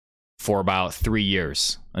for about 3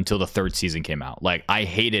 years until the 3rd season came out. Like I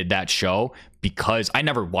hated that show because I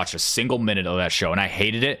never watched a single minute of that show, and I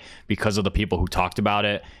hated it because of the people who talked about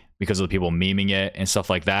it, because of the people memeing it and stuff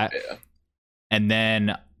like that. And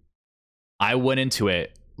then I went into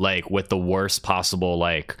it like with the worst possible,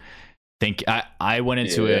 like, I went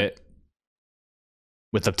into it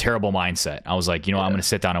with a terrible mindset. I was like, you know, I'm going to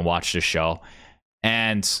sit down and watch this show.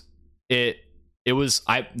 And it was,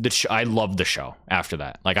 I loved the show after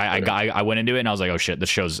that. Like I went into it and I was like, oh shit, this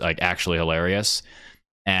show's like actually hilarious.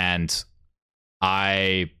 And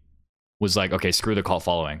I was like, okay, screw the cult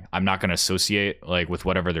following. I'm not going to associate like with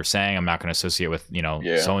whatever they're saying. I'm not going to associate with, you know,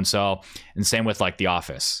 so-and-so. And same with like The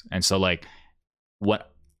Office. And so like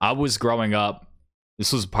what I was growing up,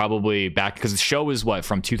 this was probably back, because the show was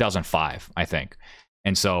from 2005, I think.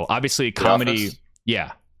 And so obviously comedy.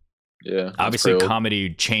 Yeah. Yeah, that's Obviously pretty old.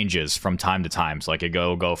 comedy changes from time to time. So like it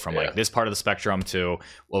go from like this part of the spectrum to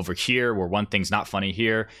over here where one thing's not funny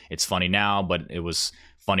here, it's funny now, but it was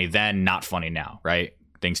funny then, not funny now, right?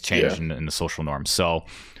 Things change in the social norms. So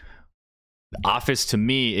Office to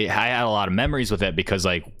me, I had a lot of memories with it because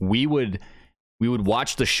like we would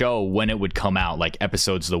watch the show when it would come out, like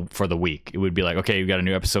episodes for the week. It would be like, okay, we got a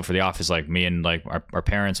new episode for The Office. Like me and like our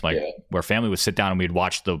parents, like our family would sit down and we'd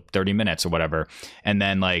watch the 30 minutes or whatever. And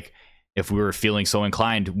then like if we were feeling so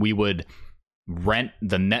inclined, we would rent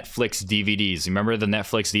the Netflix DVDs. Remember the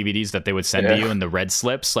Netflix DVDs that they would send to you in the red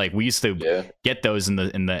slips? Like we used to get those in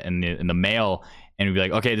the mail, and we'd be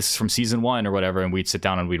like, okay, this is from season 1 or whatever, and we'd sit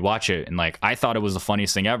down and we'd watch it. And like I thought it was the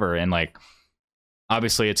funniest thing ever. And like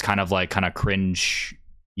obviously it's kind of cringe,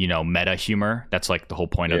 you know, meta humor. That's like the whole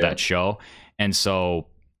point of that show. And so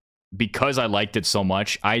because I liked it so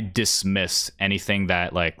much, I dismissed anything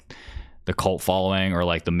that like the cult following or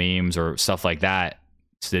like the memes or stuff like that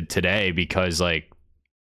today, because like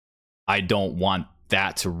I don't want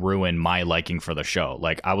that to ruin my liking for the show.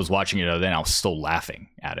 Like I was watching it then, I was still laughing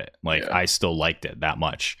at it. Like I still liked it that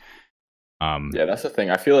much. Yeah, that's the thing.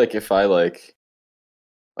 I feel like if I like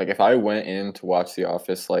if I went in to watch The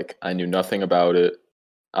Office, like I knew nothing about it,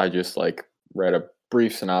 I just like read a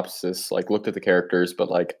brief synopsis, like looked at the characters, but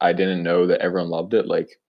like I didn't know that everyone loved it, like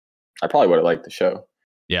I probably would have liked the show.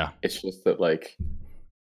 Yeah. It's just that like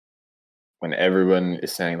when everyone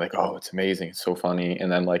is saying like, oh, it's amazing, it's so funny,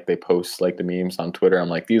 and then like they post like the memes on Twitter, I'm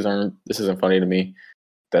like, this isn't funny to me,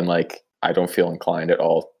 then like I don't feel inclined at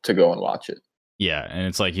all to go and watch it. Yeah, and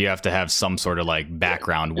it's like you have to have some sort of like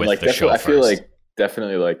background with like, the show first. I feel like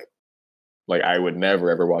definitely like I would never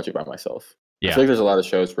ever watch it by myself. Yeah. I feel like there's a lot of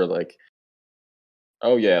shows where like,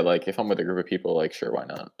 oh yeah, like if I'm with a group of people, like sure, why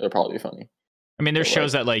not? It'll probably be funny. I mean, there's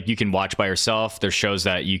shows that like you can watch by yourself. There's shows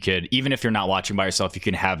that you could, even if you're not watching by yourself, you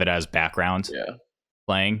can have it as background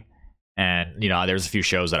playing. And, you know, there's a few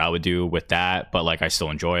shows that I would do with that, but like I still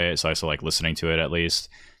enjoy it. So I still like listening to it at least.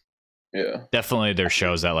 Yeah. Definitely there's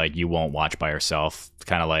shows that like you won't watch by yourself.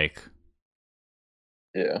 Kind of like.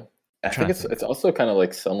 Yeah. I think it's also kind of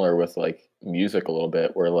like similar with like music a little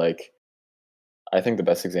bit, where like I think the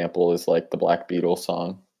best example is like the Black Beatles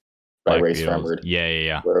song by Ray Sremmurd.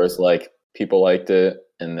 Yeah. Where it was like people liked it,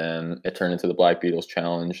 and then it turned into the Black Beatles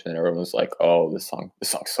challenge, and everyone was like, "Oh, this song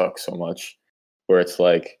sucks so much." Where it's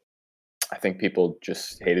like, I think people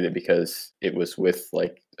just hated it because it was with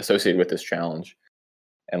like associated with this challenge,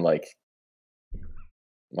 and like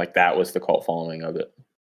that was the cult following of it.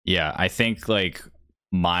 Yeah, I think like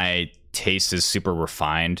my taste is super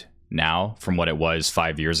refined now from what it was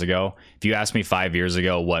 5 years ago. If you asked me 5 years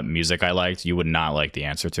ago what music I liked, you would not like the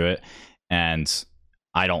answer to it, and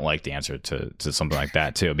I don't like the answer to something like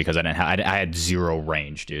that too, because I had zero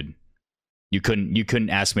range, dude. You couldn't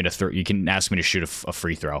ask me to throw. You can ask me to shoot a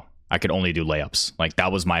free throw. I could only do layups. Like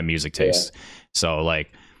that was my music taste. So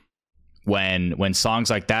like when songs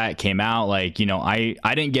like that came out, like, you know, I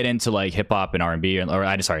didn't get into like hip hop and R&B,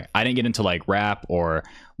 I didn't get into like rap or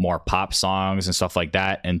more pop songs and stuff like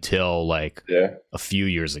that until like a few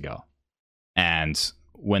years ago. And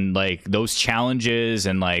when like those challenges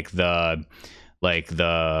and like the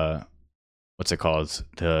what's it called,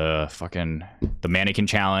 the mannequin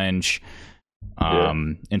challenge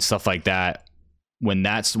and stuff like that, when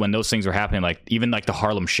those things were happening, like even like the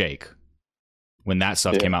Harlem Shake, when that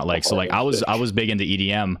stuff came out, like, so like I was big into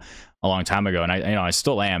EDM a long time ago, and I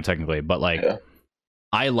still am technically, but like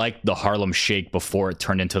I liked the Harlem Shake before it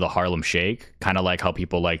turned into the Harlem Shake, kind of like how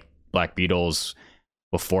people like Black Beatles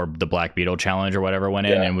before the Black Beetle challenge or whatever went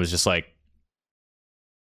in, and was just like,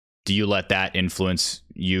 do you let that influence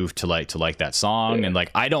you to like that song? And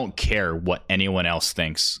like, I don't care what anyone else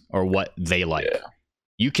thinks or what they like.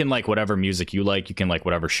 You can like whatever music you like. You can like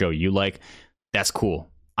whatever show you like. That's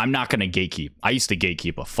cool. I'm not going to gatekeep. I used to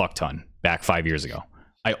gatekeep a fuck ton back 5 years ago.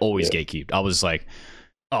 I always gatekeeped. I was like,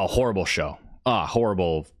 oh, horrible show.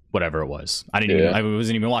 Horrible, whatever it was. I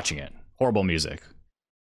wasn't even watching it. Horrible music.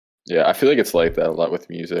 Yeah, I feel like it's like that a lot with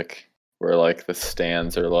music, where like the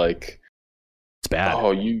stands are like, it's bad.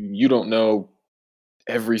 Oh, you don't know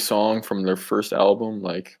every song from their first album,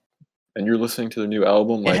 like, and you're listening to their new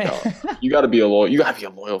album, like, you gotta be a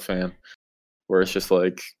loyal fan. Where it's just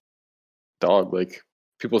like, dog, like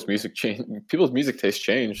people's music tastes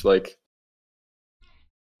change. Like,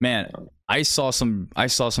 man, I saw some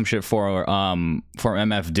shit for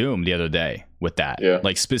MF Doom the other day with that.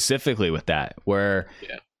 Like specifically with that, where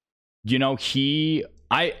you know,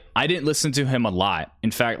 I didn't listen to him a lot.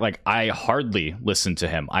 In fact, like I hardly listened to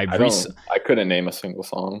him. I couldn't name a single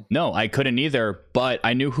song. No, I couldn't either, but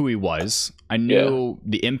I knew who he was. I knew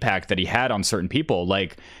the impact that he had on certain people.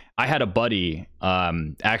 Like I had a buddy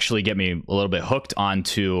actually get me a little bit hooked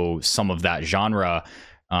onto some of that genre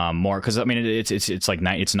more, because I mean it's like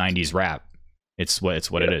it's 90s rap. It's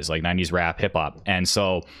what it is, like 90s rap, hip hop. And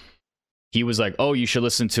so he was like, "Oh, you should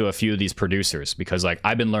listen to a few of these producers, because like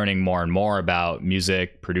I've been learning more and more about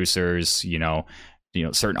music producers,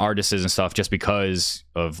 certain artists and stuff, just because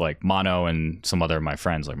of like Mono and some other of my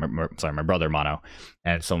friends, like my brother Mono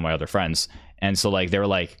and some of my other friends." And so like they were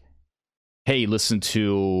like, "Hey, listen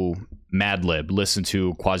to Madlib, listen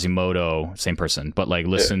to Quasimodo, same person, but like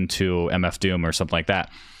listen to MF Doom or something like that."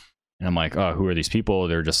 And I'm like, "Oh, who are these people?"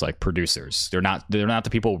 They're just like producers. They're not the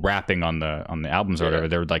people rapping on the albums or whatever.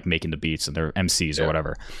 They're like making the beats, and they're MCs or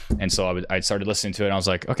whatever. And so I started listening to it, and I was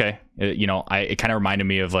like, okay, it kind of reminded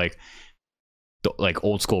me of like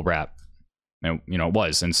old school rap, and it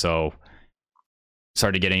was. And so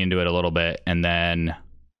started getting into it a little bit, and then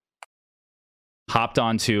hopped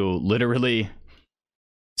onto literally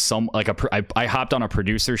I hopped on a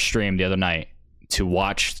producer stream the other night to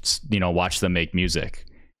watch them make music.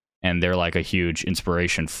 And they're like a huge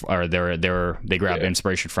inspiration, or they grab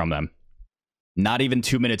inspiration from them. Not even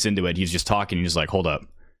 2 minutes into it, he's just talking. He's like, "Hold up,"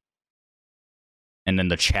 and then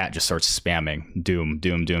the chat just starts spamming doom,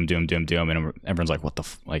 doom, doom, doom, doom, doom, and everyone's like, "What the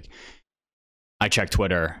like?" I checked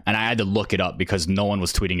Twitter, and I had to look it up because no one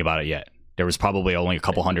was tweeting about it yet. There was probably only a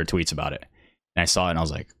couple hundred tweets about it, and I saw it, and I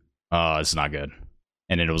was like, "Oh, it's not good."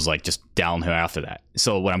 And then it was like just downhill after that.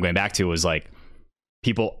 So what I'm going back to was like,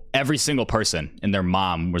 every single person and their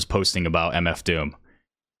mom was posting about MF Doom,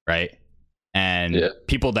 right? And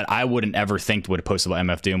people that I wouldn't ever think would post about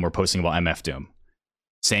MF Doom were posting about MF Doom.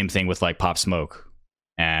 Same thing with like Pop Smoke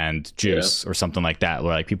and Juice or something like that,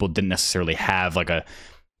 where like people didn't necessarily have like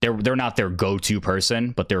they're not their go-to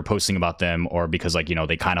person, but they were posting about them, or because like,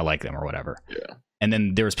 they kind of like them or whatever. Yeah. And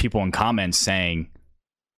then there was people in comments saying,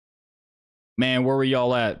 "Man, where were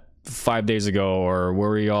y'all at 5 days ago?" Or "Where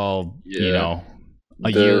were y'all, a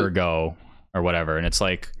year ago," or whatever. And it's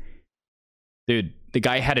like, dude, the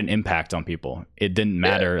guy had an impact on people. It didn't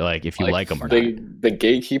matter like if you like him or not. The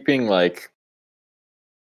gatekeeping, like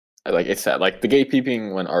it's sad. Like the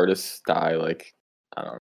gatekeeping when artists die, like I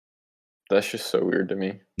don't know. That's just so weird to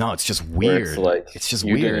me. No, it's just weird. It's like it's just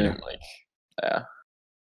weird.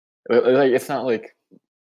 Like it's not like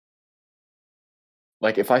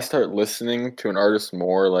if I start listening to an artist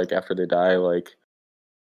more like after they die, like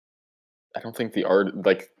I don't think the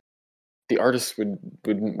artist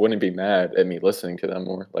wouldn't be mad at me listening to them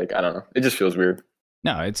more. Like I don't know. It just feels weird.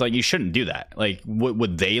 No, it's like you shouldn't do that. Like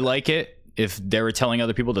would they like it if they were telling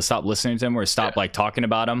other people to stop listening to them, or stop like talking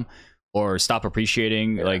about them, or stop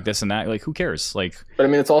appreciating like this and that? Like who cares? Like, but I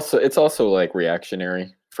mean, it's also like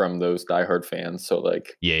reactionary from those diehard fans. So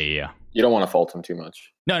like yeah. You don't want to fault them too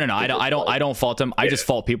much. No. I don't fault them. I just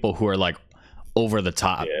fault people who are like over the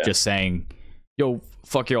top, just saying, "Yo,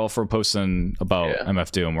 fuck y'all for posting about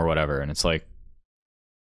MF Doom or whatever." And it's like,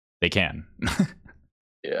 they can.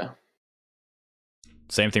 Yeah.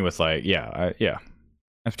 Same thing with like, I'm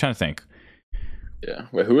trying to think. Yeah.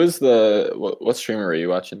 Wait, who is what streamer are you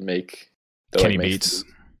watching make? Kenny Beats.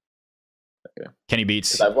 Okay. Kenny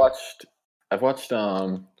Beats. I've watched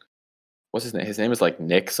what's his name? His name is like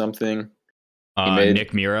Nick something.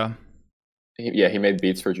 Nick Mira. He made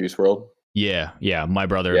beats for Juice WRLD. Yeah. My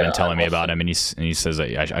brother had been telling me about him, and he says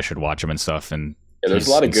that I should watch him and stuff. And there's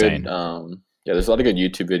a lot of good there's a lot of good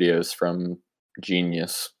YouTube videos from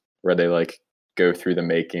Genius where they like go through the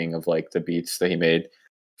making of like the beats that he made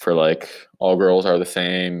for like All Girls Are the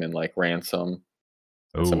Same and like Ransom.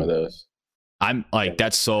 Some of those. I'm like,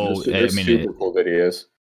 that's so. They're super cool videos.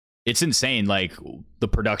 It's insane, like the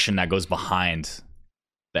production that goes behind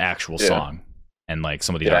the actual song, and like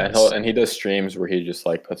some of these artists. And he does streams where he just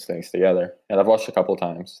like puts things together. And I've watched a couple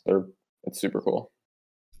times. It's super cool.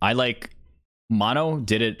 I like Mono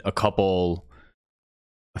did it a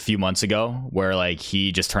few months ago, where like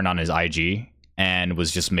he just turned on his IG and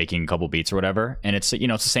was just making a couple beats or whatever. And it's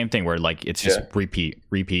it's the same thing where like it's just repeat,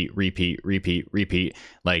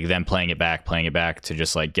 like them playing it back to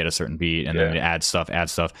just like get a certain beat, and then add stuff.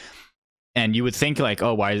 And you would think like,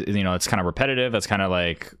 oh, why, it's kind of repetitive. That's kind of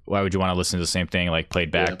like, why would you want to listen to the same thing, like played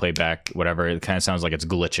back, whatever. It kind of sounds like it's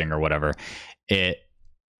glitching or whatever.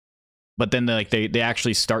 But then they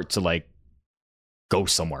actually start to like go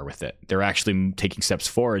somewhere with it. They're actually taking steps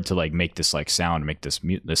forward to like make this like sound, make this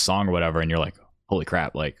song or whatever. And you're like, holy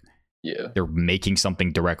crap, like they're making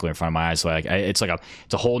something directly in front of my eyes. So like it's a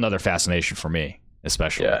whole nother fascination for me,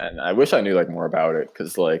 especially. Yeah, and I wish I knew like more about it,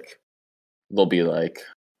 because like they'll be like,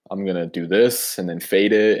 I'm gonna do this and then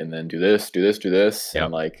fade it and then do this,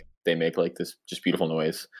 and like they make like this just beautiful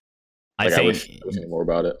noise. I Like, I wish think there was any more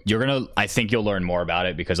about it. I think you'll learn more about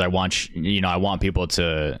it because I want people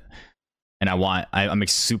to, and I'm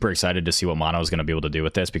super excited to see what Mono is going to be able to do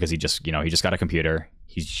with this because he just got a computer.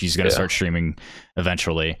 He's going to start streaming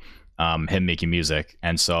eventually, him making music.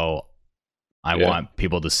 And so I want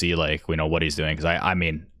people to see like, what he's doing. Cause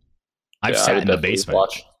I've sat in the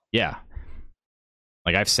basement. Yeah.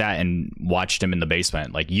 Like I've sat and watched him in the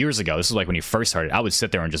basement like years ago. This is like when he first started. I would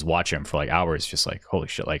sit there and just watch him for like hours, just like, holy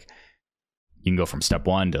shit. Like you can go from step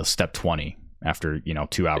 1 to step 20 after,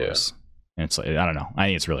 2 hours. And it's like, I don't know. I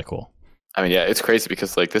think it's really cool. I mean, yeah, it's crazy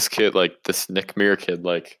because like this kid, like this Nick Muir kid,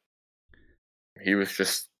 like he was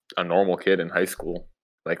just a normal kid in high school.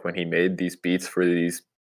 Like when he made these beats for these,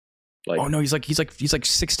 like, oh no, he's like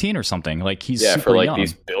 16 or something. Like he's super for like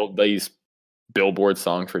young. these Billboard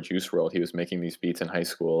songs for Juice WRLD. He was making these beats in high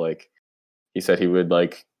school. Like he said he would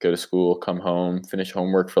like go to school, come home, finish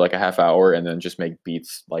homework for like a half hour, and then just make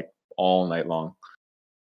beats like all night long.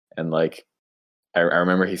 And like I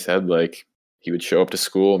remember he said like he would show up to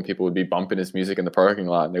school and people would be bumping his music in the parking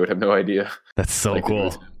lot and they would have no idea. That's so like,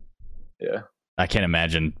 cool. Yeah. I can't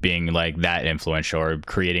imagine being like that influential or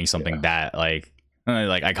creating something that like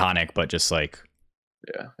iconic, but just like,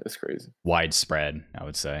 yeah, it's crazy. Widespread, I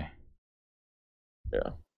would say.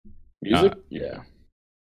 Yeah. Music?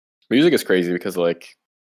 Music is crazy because like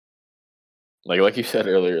you said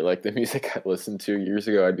earlier, like the music I listened to years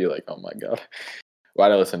ago, I'd be like, oh my God,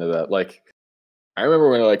 why'd I listen to that? Like, I remember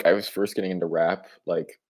when like I was first getting into rap,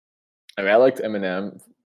 like, I mean, I liked Eminem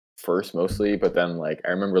first mostly, but then like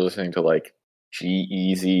I remember listening to like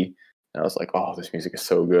G-Eazy, and I was like, oh, this music is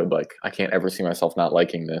so good. Like, I can't ever see myself not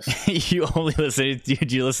liking this. You only listen? Did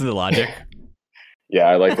you listen to Logic? Yeah,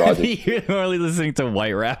 I like Logic. You're only listening to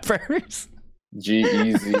white rappers.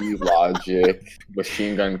 G-Eazy, Logic,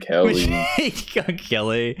 Machine Gun Kelly. Machine Gun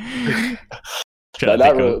Kelly.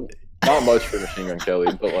 Not much for Machine Gun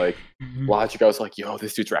Kelly, but like Logic, I was like, yo,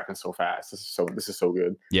 this dude's rapping so fast. This is so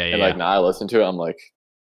good. Yeah, yeah. And like now I listen to it, I'm like,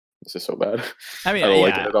 this is so bad. I mean, I don't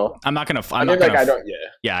like it at all. I'm not gonna.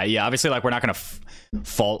 Yeah. Obviously, like we're not gonna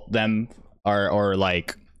fault them or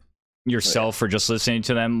like yourself for just listening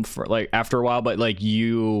to them for like after a while, but like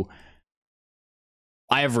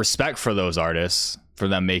I have respect for those artists for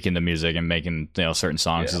them making the music and making certain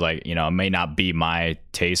songs. Is like it may not be my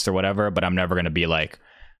taste or whatever, but I'm never gonna be like,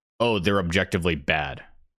 oh, they're objectively bad.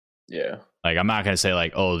 Yeah. Like I'm not gonna say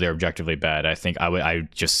like, oh, they're objectively bad. I think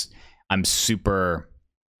I'm super.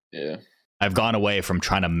 Yeah. I've gone away from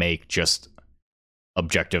trying to make just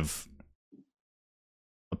objective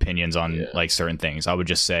opinions on like certain things. I would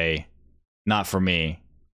just say, not for me,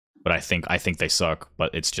 but I think they suck,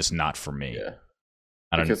 but it's just not for me. Yeah.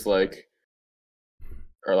 Because like,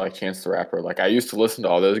 or like Chance the Rapper, like I used to listen to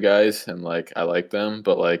all those guys and like I like them,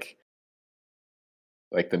 but like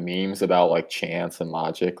the memes about like Chance and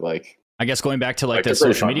Logic, like I guess going back to like the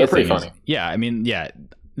social media thing. Yeah, I mean, yeah.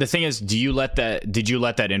 The thing is, did you let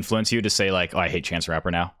that influence you to say like, oh, I hate Chance the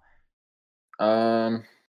Rapper now?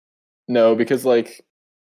 No, because like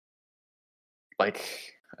I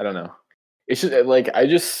don't know. It's just like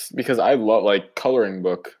because I love like Coloring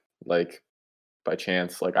Book, like by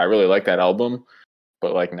Chance. Like I really like that album,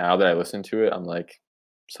 but like now that I listen to it, I'm like,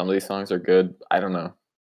 some of these songs are good. I don't know.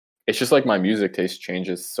 It's just like my music taste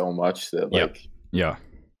changes so much that like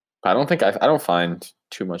I don't find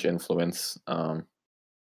too much influence.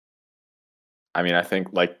 I mean, I think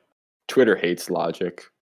like Twitter hates Logic.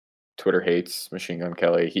 Twitter hates Machine Gun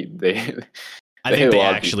Kelly. I think they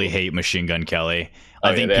actually hate Machine Gun Kelly.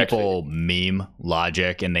 I think people meme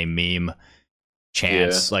Logic and they meme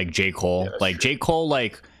Chance, like J. Cole. Like J. Cole,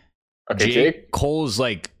 like J. Cole's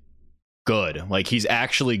like good. Like he's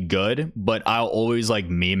actually good, but I'll always like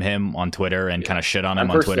meme him on Twitter and kind of shit on him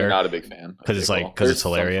on Twitter. I'm not a big fan because it's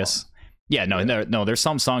hilarious. Yeah, no, there's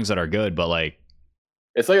some songs that are good, but like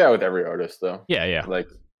it's like that with every artist, though. Yeah. Like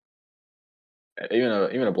even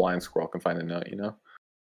a blind squirrel can find a nut,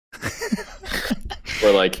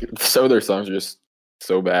 Or like some of their songs are just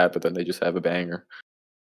so bad, but then they just have a banger.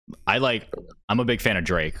 I'm a big fan of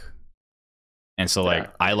Drake, and so like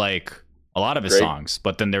I like a lot of his songs,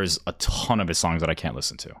 but then there's a ton of his songs that I can't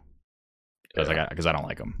listen to because I don't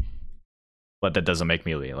like them. But that doesn't make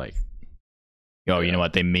me like, you know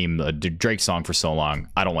what? They meme the Drake song for so long.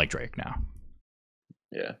 I don't like Drake now.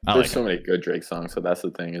 Yeah, there's so many good Drake songs. So that's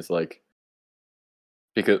the thing is like,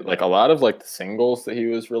 because like a lot of like the singles that he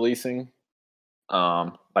was releasing,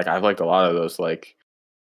 like I've liked a lot of those. Like,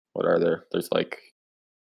 what are there? There's like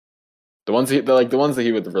the ones that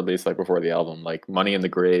he would release like before the album, like "Money in the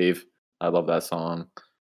Grave." I love that song.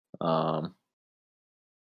 I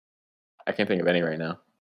can't think of any right now.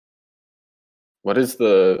 What is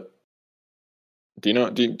the Do you know?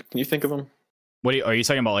 Can you think of them? Are you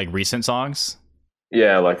talking about like recent songs?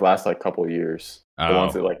 Yeah, like last like couple years, the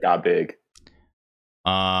ones that Oh, like got big.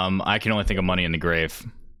 I can only think of Money in the Grave.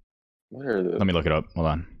 What are the? Let me look it up. Hold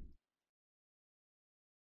on.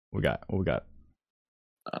 What we got?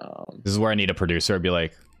 This is where I need a producer. I'd be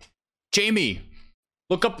like, Jamie,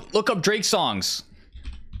 look up Drake songs.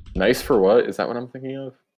 Nice for What? Is that what I'm thinking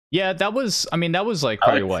of? Yeah, that was. I mean, that was like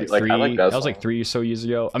probably what I like three. that That was like song. 3 or so years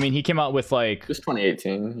ago. I mean, he came out with like Just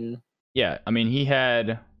 2018, yeah. I mean, he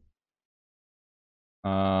had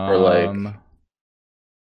or like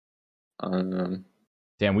um,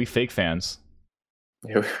 damn, we fake fans.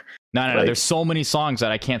 like No. There's so many songs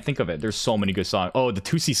that I can't think of it. There's so many good songs. Oh, the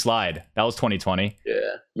Tootsie Slide. That was 2020. yeah,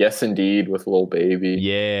 Yes Indeed with Lil Baby.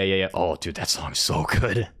 Yeah. Oh, dude, that song's so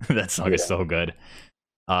good. That song is so good.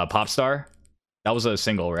 Pop Star. That was a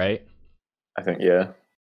single, right? I think yeah.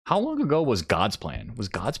 How long ago was God's Plan? Was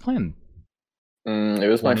God's Plan It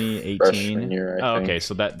was my 2018? freshman year. I think. Okay,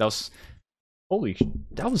 so that was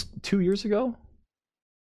that was 2 years ago.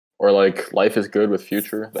 Or like Life is Good with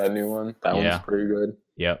Future, that new one. That one's pretty good.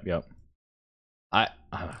 Yep.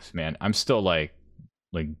 Man, I'm still like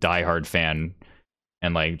diehard fan,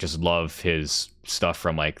 and like just love his stuff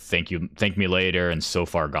from like Thank Me Later and So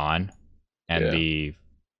Far Gone, and the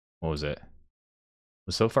what was it?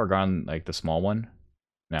 Was So Far Gone like the small one?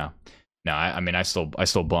 No. I mean I still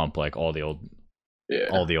bump like all the old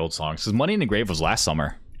songs. Because Money in the Grave was last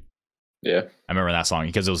summer. Yeah. I remember that song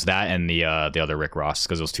because it was that and the other Rick Ross,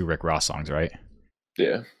 because it was 2 Rick Ross songs, right?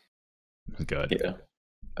 Yeah. Good.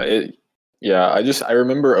 Yeah. I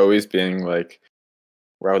remember always being like,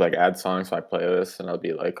 where I would like add songs to my playlist, and I'd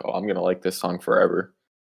be like, oh, I'm gonna like this song forever,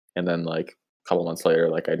 and then like a couple months later,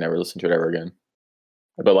 like I'd never listen to it ever again.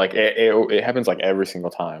 But like it happens like every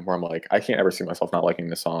single time where I'm like, I can't ever see myself not liking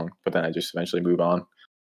this song, but then I just eventually move on.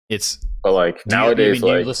 But like nowadays, do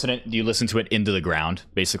you listen to it into the ground,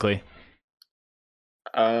 basically?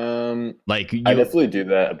 Like I definitely do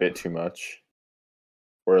that a bit too much.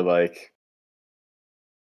 Where like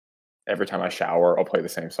every time I shower, I'll play the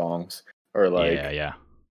same songs, or like yeah.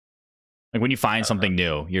 Like when you find something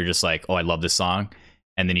new, you're just like, oh, I love this song,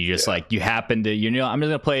 and then you just like you happen to I'm just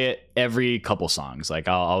gonna play it every couple songs. Like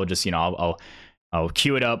I'll just I'll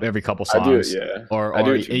cue it up every couple songs. Or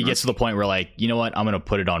it gets to the point where like, you know what, I'm gonna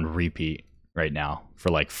put it on repeat right now for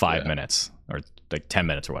like 5 minutes or like 10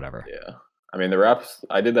 minutes or whatever. Yeah. I mean the raps,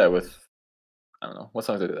 I did that with, I don't know what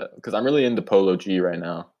songs I did that, because I'm really into Polo G right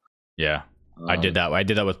now. Yeah. I did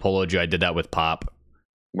that with Polo G. I did that with Pop.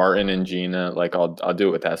 Martin and Gina, like I'll do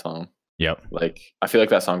it with that song. Yep. Like I feel like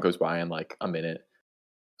that song goes by in like a minute,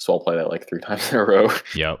 so I'll play that like 3 times in a row.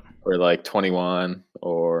 Yep. Or like 21,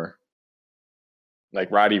 or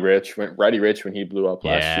like Roddy Ricch when he blew up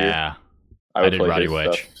last year. I did Roddy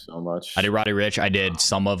Ricch so much. I did Roddy Ricch. I did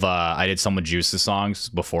some of Juice's songs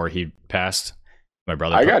before he passed. My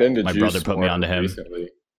brother put me onto him recently.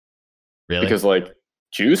 Really? Because like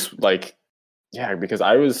Juice, like because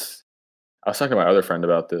I was talking to my other friend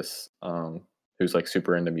about this, who's like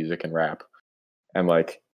super into music and rap, and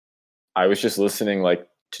like I was just listening like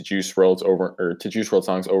to Juice WRLD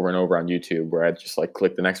songs over and over on YouTube, where I'd just like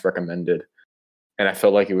click the next recommended, and I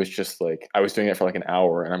felt like it was just like I was doing it for like an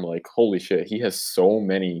hour, and I'm like, holy shit, he has so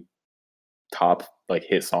many top like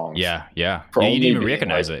hit songs. Yeah. You didn't even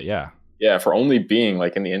recognize it. Yeah, for only being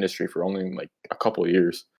like in the industry for only like a couple of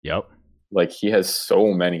years. Yep. Like he has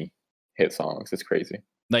so many hit songs. It's crazy.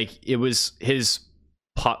 Like it was his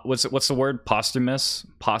what's the word? Posthumous?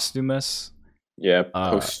 Yeah,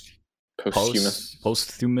 posthumous.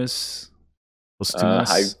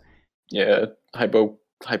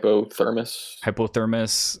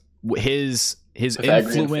 Hypothermos. His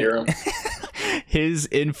influence his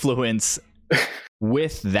influence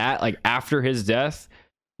with that, like after his death,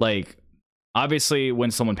 like obviously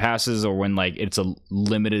when someone passes or when like it's a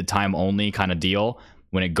limited time only kind of deal,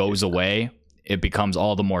 when it goes away, it becomes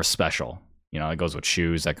all the more special. You know, it goes with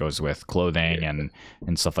shoes, that goes with clothing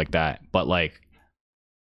and stuff like that. But like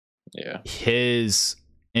his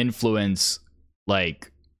influence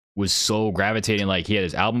like was so gravitating. Like he had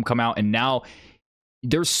his album come out, and now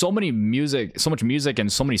there's so much music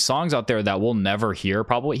and so many songs out there that we'll never hear.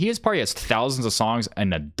 Probably he probably has thousands of songs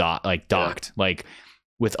and docked like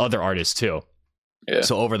with other artists too. Yeah.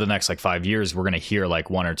 So over the next like 5 years, we're gonna hear like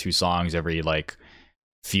 1 or 2 songs every like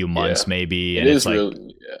few months maybe. And it's like,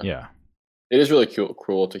 really, it is really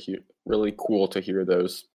cool to hear. Really cool to hear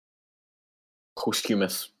those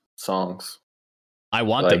posthumous songs. I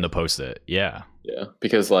want them to post it. Yeah,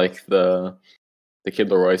 because like the Kid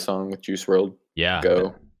Laroi song with Juice WRLD. Yeah,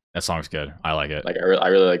 Go. That song's good. I like it. Like I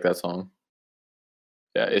really like that song.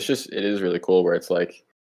 Yeah, it is really cool where it's like,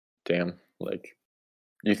 damn, like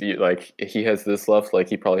like he has this left, like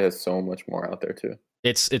he probably has so much more out there too.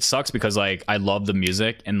 It sucks because like I love the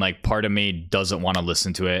music and like part of me doesn't want to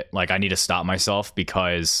listen to it. Like I need to stop myself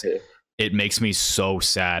because Yeah. it makes me so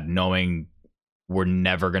sad knowing we're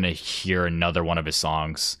never gonna hear another one of his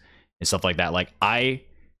songs and stuff like that. Like I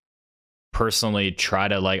personally try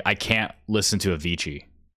to like I can't listen to Avicii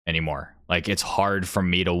anymore. Like it's hard for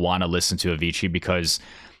me to want to listen to Avicii because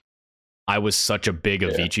I was such a big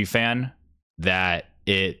Avicii fan that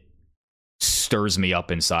it stirs me up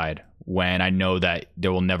inside when I know that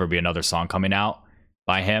there will never be another song coming out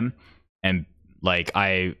by him. And like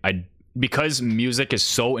I because music is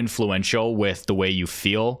so influential with the way you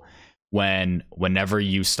feel whenever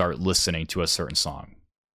you start listening to a certain song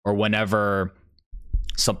or whenever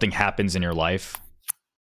something happens in your life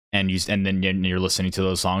and then you're listening to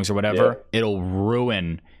those songs or whatever, it'll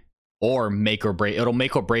ruin or make or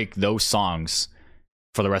break those songs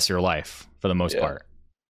for the rest of your life for the most part.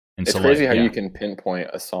 And it's crazy how you can pinpoint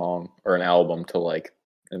a song or an album to like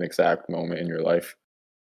an exact moment in your life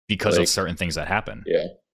because of certain things that happen.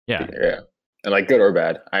 Yeah, and like good or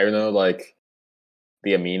bad. I know like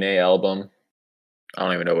the Amine album. I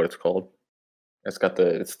don't even know what it's called. It's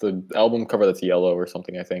the album cover that's yellow or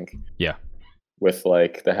something, I think. Yeah. With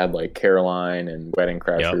like that had like Caroline and Wedding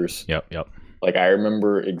Crashers. Yep. Like I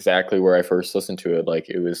remember exactly where I first listened to it. Like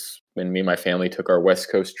it was when me and my family took our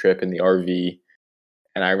West Coast trip in the RV.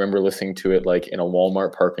 And I remember listening to it like in a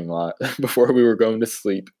Walmart parking lot before we were going to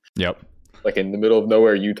sleep. Yep. Like in the middle of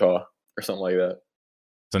nowhere, Utah or something like that.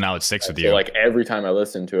 So now it sticks with so you. Like every time I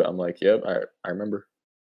listen to it, I'm like, yep, I remember.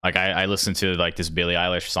 Like I listened to like this Billie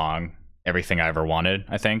Eilish song, Everything I Ever Wanted,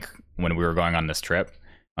 I think, when we were going on this trip,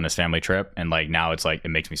 on this family trip. And like now it's like, it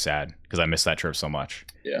makes me sad because I miss that trip so much.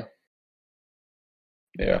 Yeah.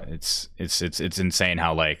 It's insane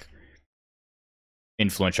how like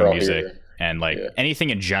influential music and like anything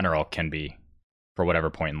in general can be for whatever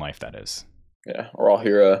point in life that is. Yeah. Or I'll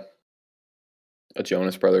hear a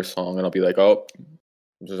Jonas Brothers song and I'll be like, oh, I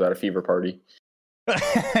was at a fever party.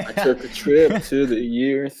 I took a trip to the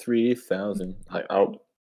year 3000.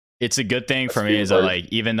 It's a good thing for me is that like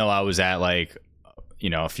even though I was at like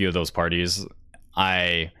a few of those parties,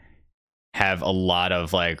 I have a lot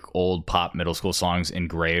of like old pop middle school songs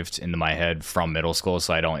engraved into my head from middle school,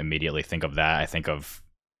 so I don't immediately think of that. I think of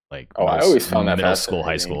like I always found that middle school,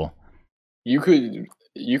 high school. You could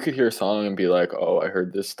hear a song and be like, oh, I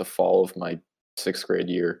heard this the fall of my 6th grade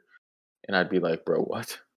year, and I'd be like, bro,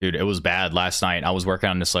 what? Dude, it was bad last night. I was working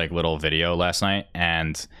on this like little video last night,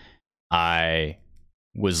 and I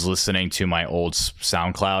was listening to my old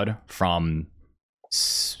SoundCloud from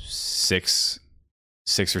 6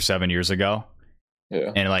 or 7 years ago.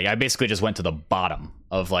 Yeah. And like I basically just went to the bottom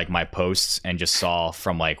of like my posts and just saw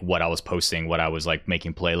from like what I was posting, what I was like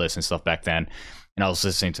making playlists and stuff back then. And I was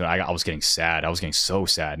listening to it. I was getting sad. I was getting so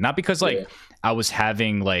sad. Not because like I was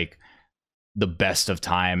having like the best of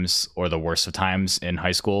times or the worst of times in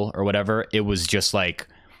high school or whatever. It was just like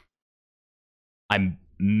I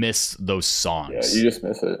miss those songs. Yeah, you just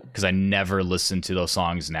miss it. Because I never listened to those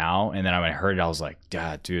songs now. And then when I heard it, I was like,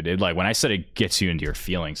 God, dude, it like when I said it gets you into your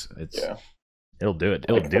feelings, it'll do it.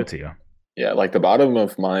 It'll do it to you. Yeah, like the bottom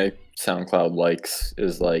of my SoundCloud likes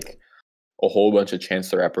is like a whole bunch of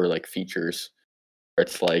Chance the Rapper like features.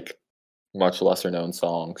 It's like much lesser known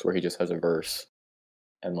songs where he just has a verse.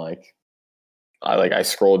 And like I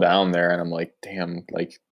scroll down there and I'm like, damn,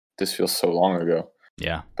 like this feels so long ago.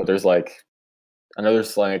 Yeah. But there's like I know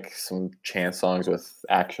there's like some Chance songs with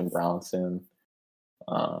Action Bronson.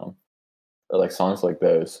 Or like songs like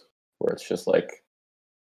those where it's just like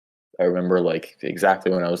I remember like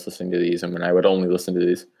exactly when I was listening to these and when I would only listen to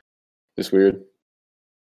these. It's weird.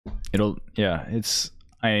 It's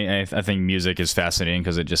I think music is fascinating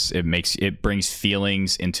because it brings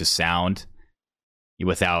feelings into sound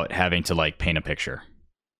without having to like paint a picture,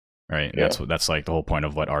 right? Yeah. That's like the whole point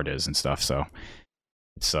of what art is and stuff. So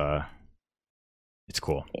it's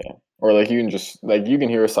cool. Yeah. Or like you can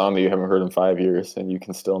hear a song that you haven't heard in 5 years and you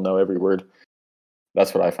can still know every word.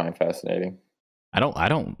 That's what I find fascinating. I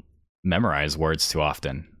don't memorize words too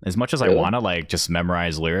often. As much as I want to like just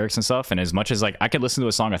memorize lyrics and stuff, and as much as like I could listen to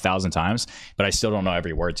a song 1,000 times, but I still don't know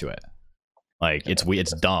every word to it. Like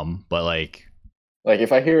it's dumb, but like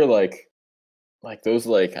if I hear like those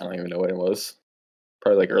like I don't even know what it was,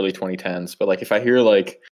 probably like early 2010s, but like if I hear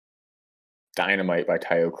like Dynamite by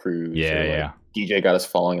Tayo Cruz, DJ Got Us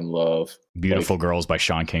Falling in Love, Beautiful Girls by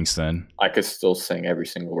Sean Kingston, I could still sing every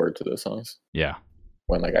single word to those songs. Yeah,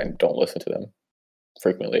 when like I don't listen to them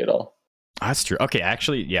frequently at all. That's true. Okay,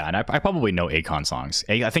 actually, yeah, and I probably know Akon songs.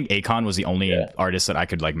 I think Akon was the only artist that I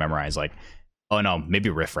could like memorize. Like, oh no, maybe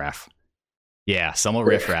Riff Raff. Yeah, somewhat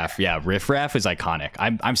Riff Raff. Yeah, Riff Raff is iconic.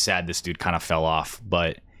 I'm sad this dude kind of fell off,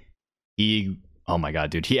 but he, oh my god,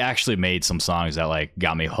 dude, he actually made some songs that like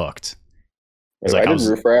got me hooked. Wait, like, why did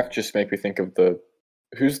Riff Raff just make me think of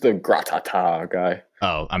who's the Gratata guy?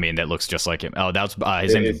 Oh, I mean, that looks just like him. Oh, that was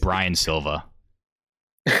his name is Brian Silva.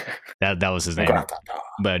 that was his name.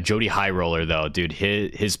 But Jody High Roller though, dude,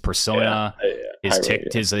 his persona,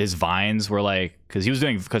 his vines were like, because he was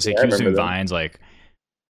doing vines like,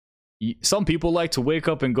 some people like to wake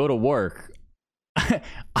up and go to work.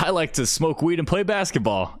 I like to smoke weed and play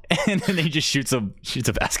basketball, and then he just shoots a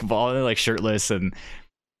basketball and they're like shirtless. And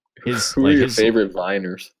who are your favorite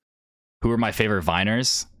Viners? Who are my favorite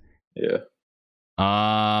Viners? Yeah.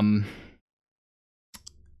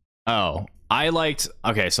 Oh, I liked.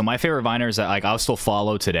 Okay, so my favorite Viners that like I'll still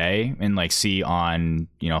follow today and like see on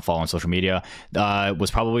follow on social media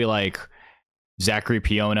was probably like Zachary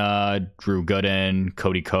Piona, Drew Gooden,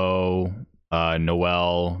 Cody Ko,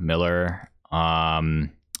 Noel Miller,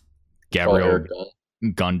 Gabriel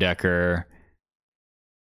Gundecker.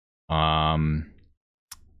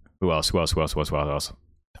 Who else?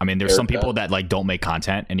 I mean, there's some people that like don't make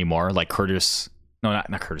content anymore, like Curtis. No,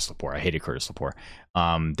 not Curtis Lepore. I hated Curtis Lepore.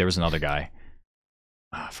 There was another guy.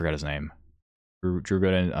 I forgot his name. Drew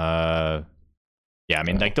Gooden. Yeah, I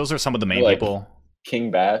mean, like those are some of the main people.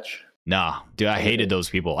 King Batch. Nah, dude, I hated those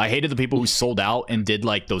people. I hated the people who sold out and did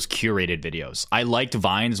like those curated videos. I liked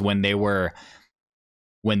Vines when they were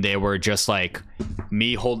just like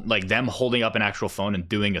them holding up an actual phone and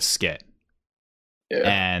doing a skit. Yeah.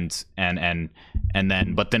 And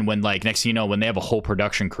then when like next thing you know, when they have a whole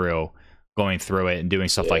production crew going through it and doing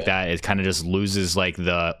stuff like that, it kind of just loses like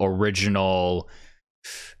the original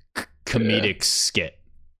comedic skit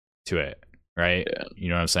to it, right? Yeah. You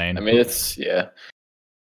know what I'm saying? I mean, it's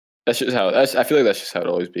that's just how I feel like that's just how it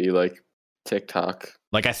always be, like TikTok.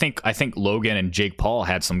 Like I think Logan and Jake Paul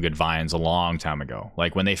had some good vines a long time ago.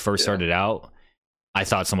 Like when they first started out, I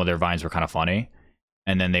thought some of their vines were kind of funny.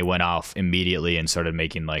 And then they went off immediately and started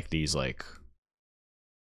making like these like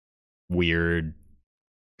weird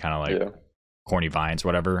kind of like corny vines,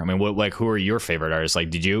 whatever. I mean, who are your favorite artists?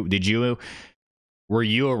 Like, were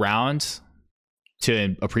you around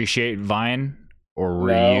to appreciate Vine, or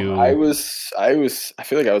were you? I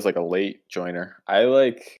feel like I was like a late joiner. I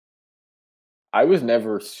was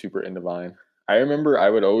never super into Vine. I remember I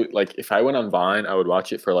would always like, if I went on Vine, I would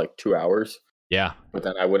watch it for like 2 hours. Yeah. But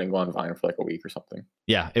then I wouldn't go on Vine for like a week or something.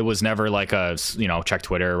 Yeah. It was never like check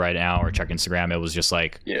Twitter right now or check Instagram. It was just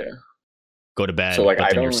like, go to bed. So like,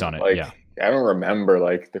 I don't I don't remember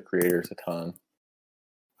like the creators a ton.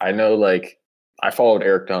 I know like I followed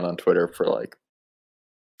Eric Dunn on Twitter for like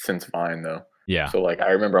since Vine though. Yeah. So like,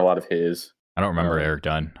 I remember a lot of his. I don't remember Eric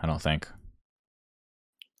Dunn. I don't think.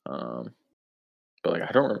 But like,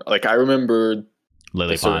 I don't remember. Like, I remember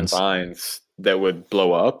Lily Pons Vines that would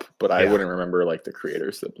blow up, but I wouldn't remember like the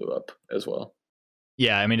creators that blew up as well.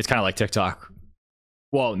 Yeah, I mean, it's kind of like TikTok.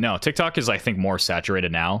 Well, no, TikTok is I think more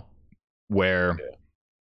saturated now, where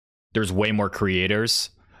there's way more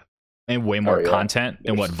creators and way more content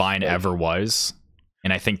than what Vine ever was.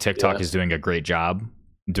 And I think TikTok is doing a great job,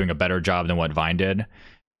 doing a better job than what Vine did.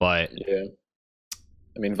 But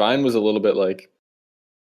I mean, Vine was a little bit like,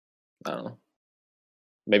 I don't know,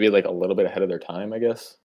 maybe like a little bit ahead of their time, I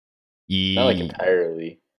guess. Not like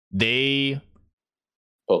entirely.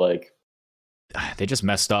 But like, they just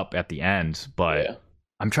messed up at the end. But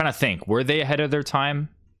I'm trying to think, were they ahead of their time?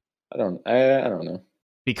 I don't know.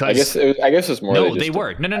 Because I guess it's more. No, they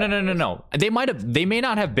were. No. They may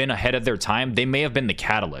not have been ahead of their time. They may have been the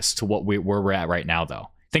catalyst to what we're at right now, though.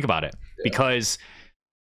 Think about it, because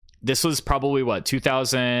this was probably what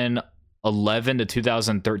 2011 to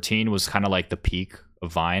 2013 was kind of like the peak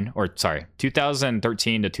of Vine, or sorry,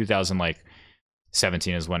 2013 to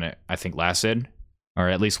 2017 is when it I think lasted, or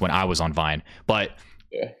at least when I was on Vine. But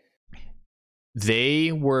it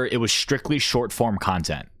was strictly short form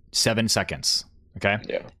content, 7 seconds. Okay.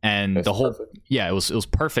 Yeah. And that's the whole, perfect. It was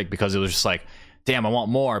perfect because it was just like, damn, I want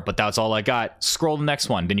more, but that's all I got. Scroll the next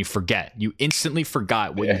one. Then you forget. You instantly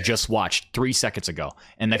forgot what you just watched 3 seconds ago.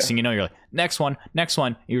 And next thing you know, you're like, next one.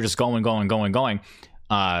 You're just going.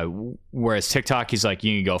 Whereas TikTok is like,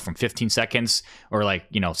 you can go from 15 seconds or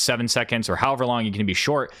 7 seconds or however long you can be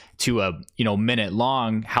short to a, minute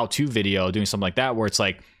long how-to video doing something like that, where it's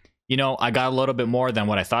like, I got a little bit more than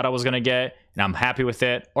what I thought I was going to get, and I'm happy with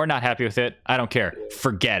it or not happy with it. I don't care.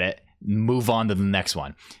 Forget it. Move on to the next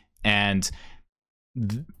one. And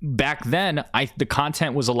back then, the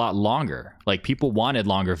content was a lot longer. Like, people wanted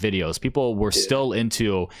longer videos. People were still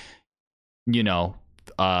into,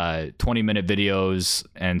 20-minute videos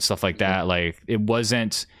and stuff like that. Like, it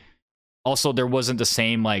wasn't. Also, there wasn't the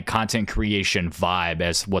same like content creation vibe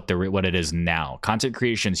as what it is now. Content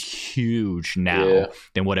creation is huge now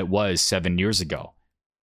than what it was 7 years ago,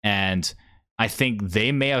 and I think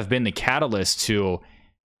they may have been the catalyst to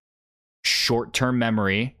short-term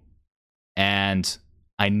memory. And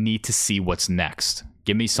I need to see what's next.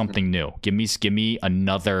 Give me something new. Give me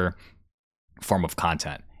another form of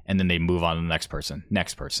content. And then they move on to the next person.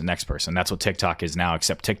 That's what TikTok is now,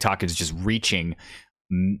 except TikTok is just reaching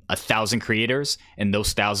 1,000 creators, and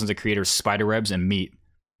those thousands of creators spider webs and meet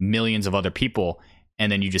millions of other people,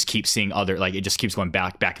 and then you just keep seeing it just keeps going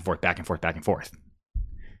back and forth.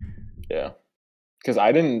 Yeah, because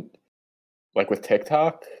I didn't like with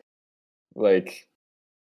TikTok, like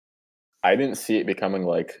I didn't see it becoming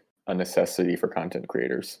like a necessity for content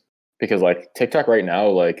creators, because like TikTok right now,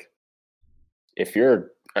 like if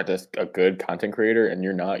you're a good content creator and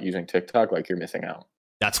you're not using TikTok, like you're missing out.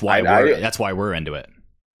 That's why we're into it.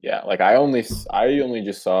 Yeah, like I only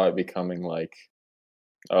just saw it becoming like,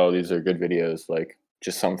 oh, these are good videos, like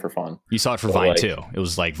just some for fun. You saw it for Vine too. It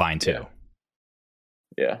was like Vine too.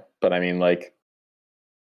 Yeah, but I mean, like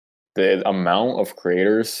the amount of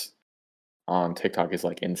creators on TikTok is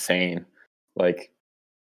like insane. Like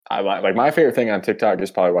like my favorite thing on TikTok is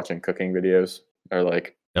probably watching cooking videos, or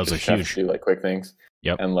like those are huge, do like quick things.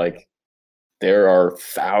 Yep. And like there are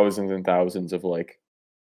thousands and thousands of like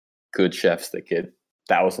good chefs that get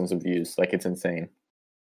thousands of views. Like it's insane.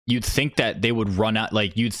 You'd think that they would run out,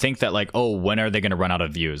 like you'd think that like, oh, when are they going to run out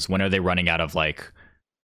of views? When are they running out of like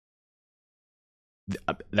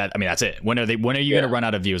that? I mean, that's it. When are you going to run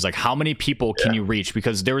out of views? Like, how many people can you reach?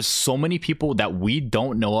 Because there's so many people that we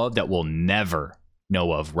don't know of, that we'll never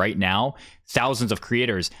know of right now. Thousands of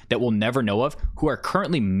creators that we'll never know of, who are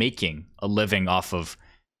currently making a living off of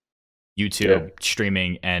YouTube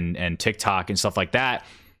streaming and TikTok and stuff like that,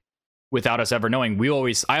 without us ever knowing.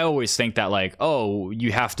 I always think that like, oh,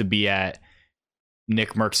 you have to be at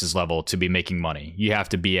Nick Merckx's level to be making money. You have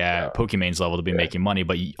to be at Pokemon's level to be making money.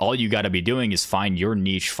 But all you got to be doing is find your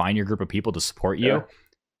niche, find your group of people to support you.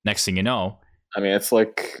 Next thing you know, I mean, it's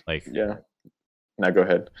like yeah. Now go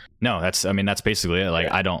ahead. No, that's basically it.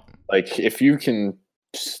 Like I don't like, if you can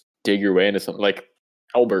just dig your way into something like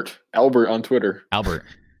Albert on Twitter. Albert,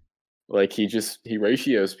 like he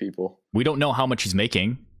ratios people. We don't know how much he's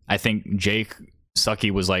making. I think Jake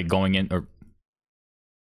Sucky was like going in, or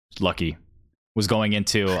Lucky was going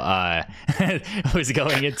into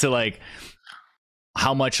like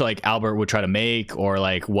how much like Albert would try to make, or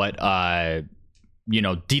like what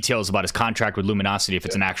details about his contract with Luminosity, if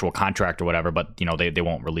it's an actual contract or whatever. But they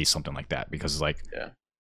won't release something like that because it's like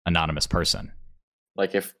anonymous person.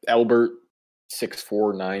 Like if Albert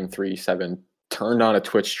 64937 turned on a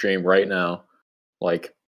Twitch stream right now,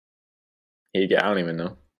 like I don't even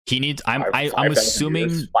know. He needs. I'm assuming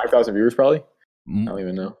 5,000 viewers probably. I don't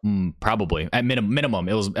even know. Probably at minimum,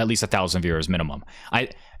 it was at least 1,000 viewers minimum. I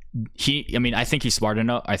think he's smart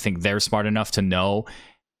enough. I think they're smart enough to know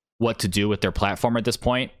what to do with their platform at this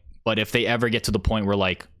point. But if they ever get to the point where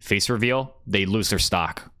like face reveal, they lose their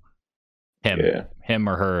stock. Him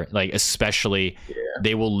or her, like especially,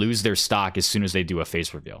 they will lose their stock as soon as they do a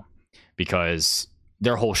face reveal, because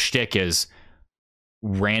their whole shtick is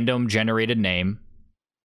random generated name,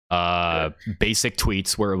 basic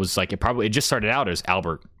tweets where it was like it just started out as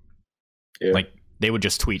Albert. Like they would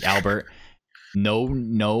just tweet Albert,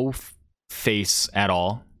 no face at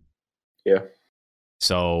all.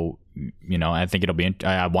 So I think it'll be.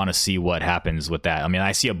 I want to see what happens with that. I mean,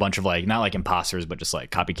 I see a bunch of like, not like imposters, but just like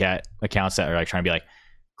copycat accounts that are like trying to be like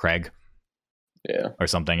Craig, or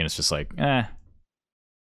something, and it's just like, I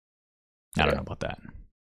don't know about that.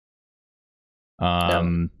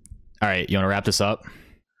 All right, you want to wrap this up?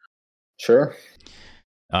 Sure.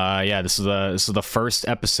 This is the first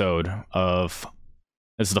episode of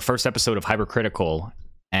Hypercritical,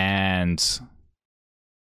 and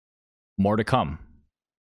more to come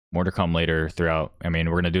later throughout. I mean,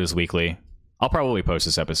 we're gonna do this weekly. I'll probably post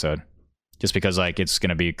this episode just because like it's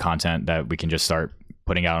gonna be content that we can just start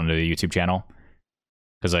putting out onto the YouTube channel,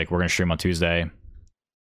 because like we're gonna stream on Tuesday.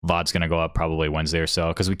 VOD's gonna go up probably Wednesday or so,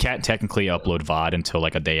 because we can't technically upload VOD until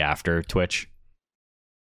like a day after Twitch,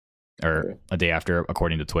 or a day after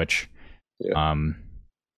according to Twitch.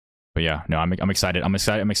 But yeah, no, I'm excited. I'm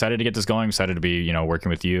excited to get this going. I'm excited to be working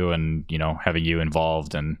with you and having you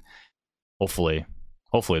involved, and hopefully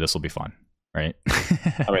this will be fun, right?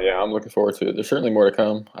 I mean, I'm looking forward to it. There's certainly more to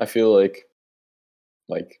come. I feel like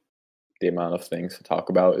the amount of things to talk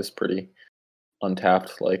about is pretty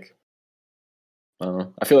untapped. Like, I don't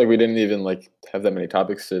know. I feel like we didn't even like have that many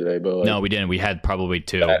topics today, but like, no, we didn't. We had probably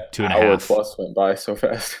two and a hour half. plus went by so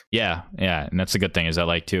fast. Yeah, and that's the good thing is that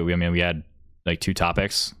like too. I mean, we had like two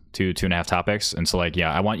and a half topics, and so like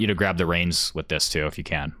yeah, I want you to grab the reins with this too if you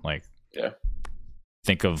can. Like, yeah,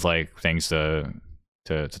 think of like things to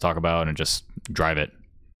talk about and just drive it.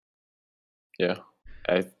 Yeah,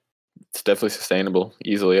 it's definitely sustainable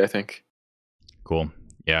easily, I think. Cool.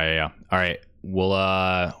 Yeah. All right,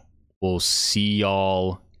 we'll see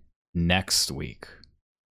y'all next week.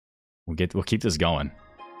 We'll keep this going.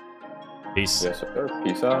 Peace. Yes, sir.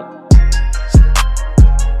 Peace out.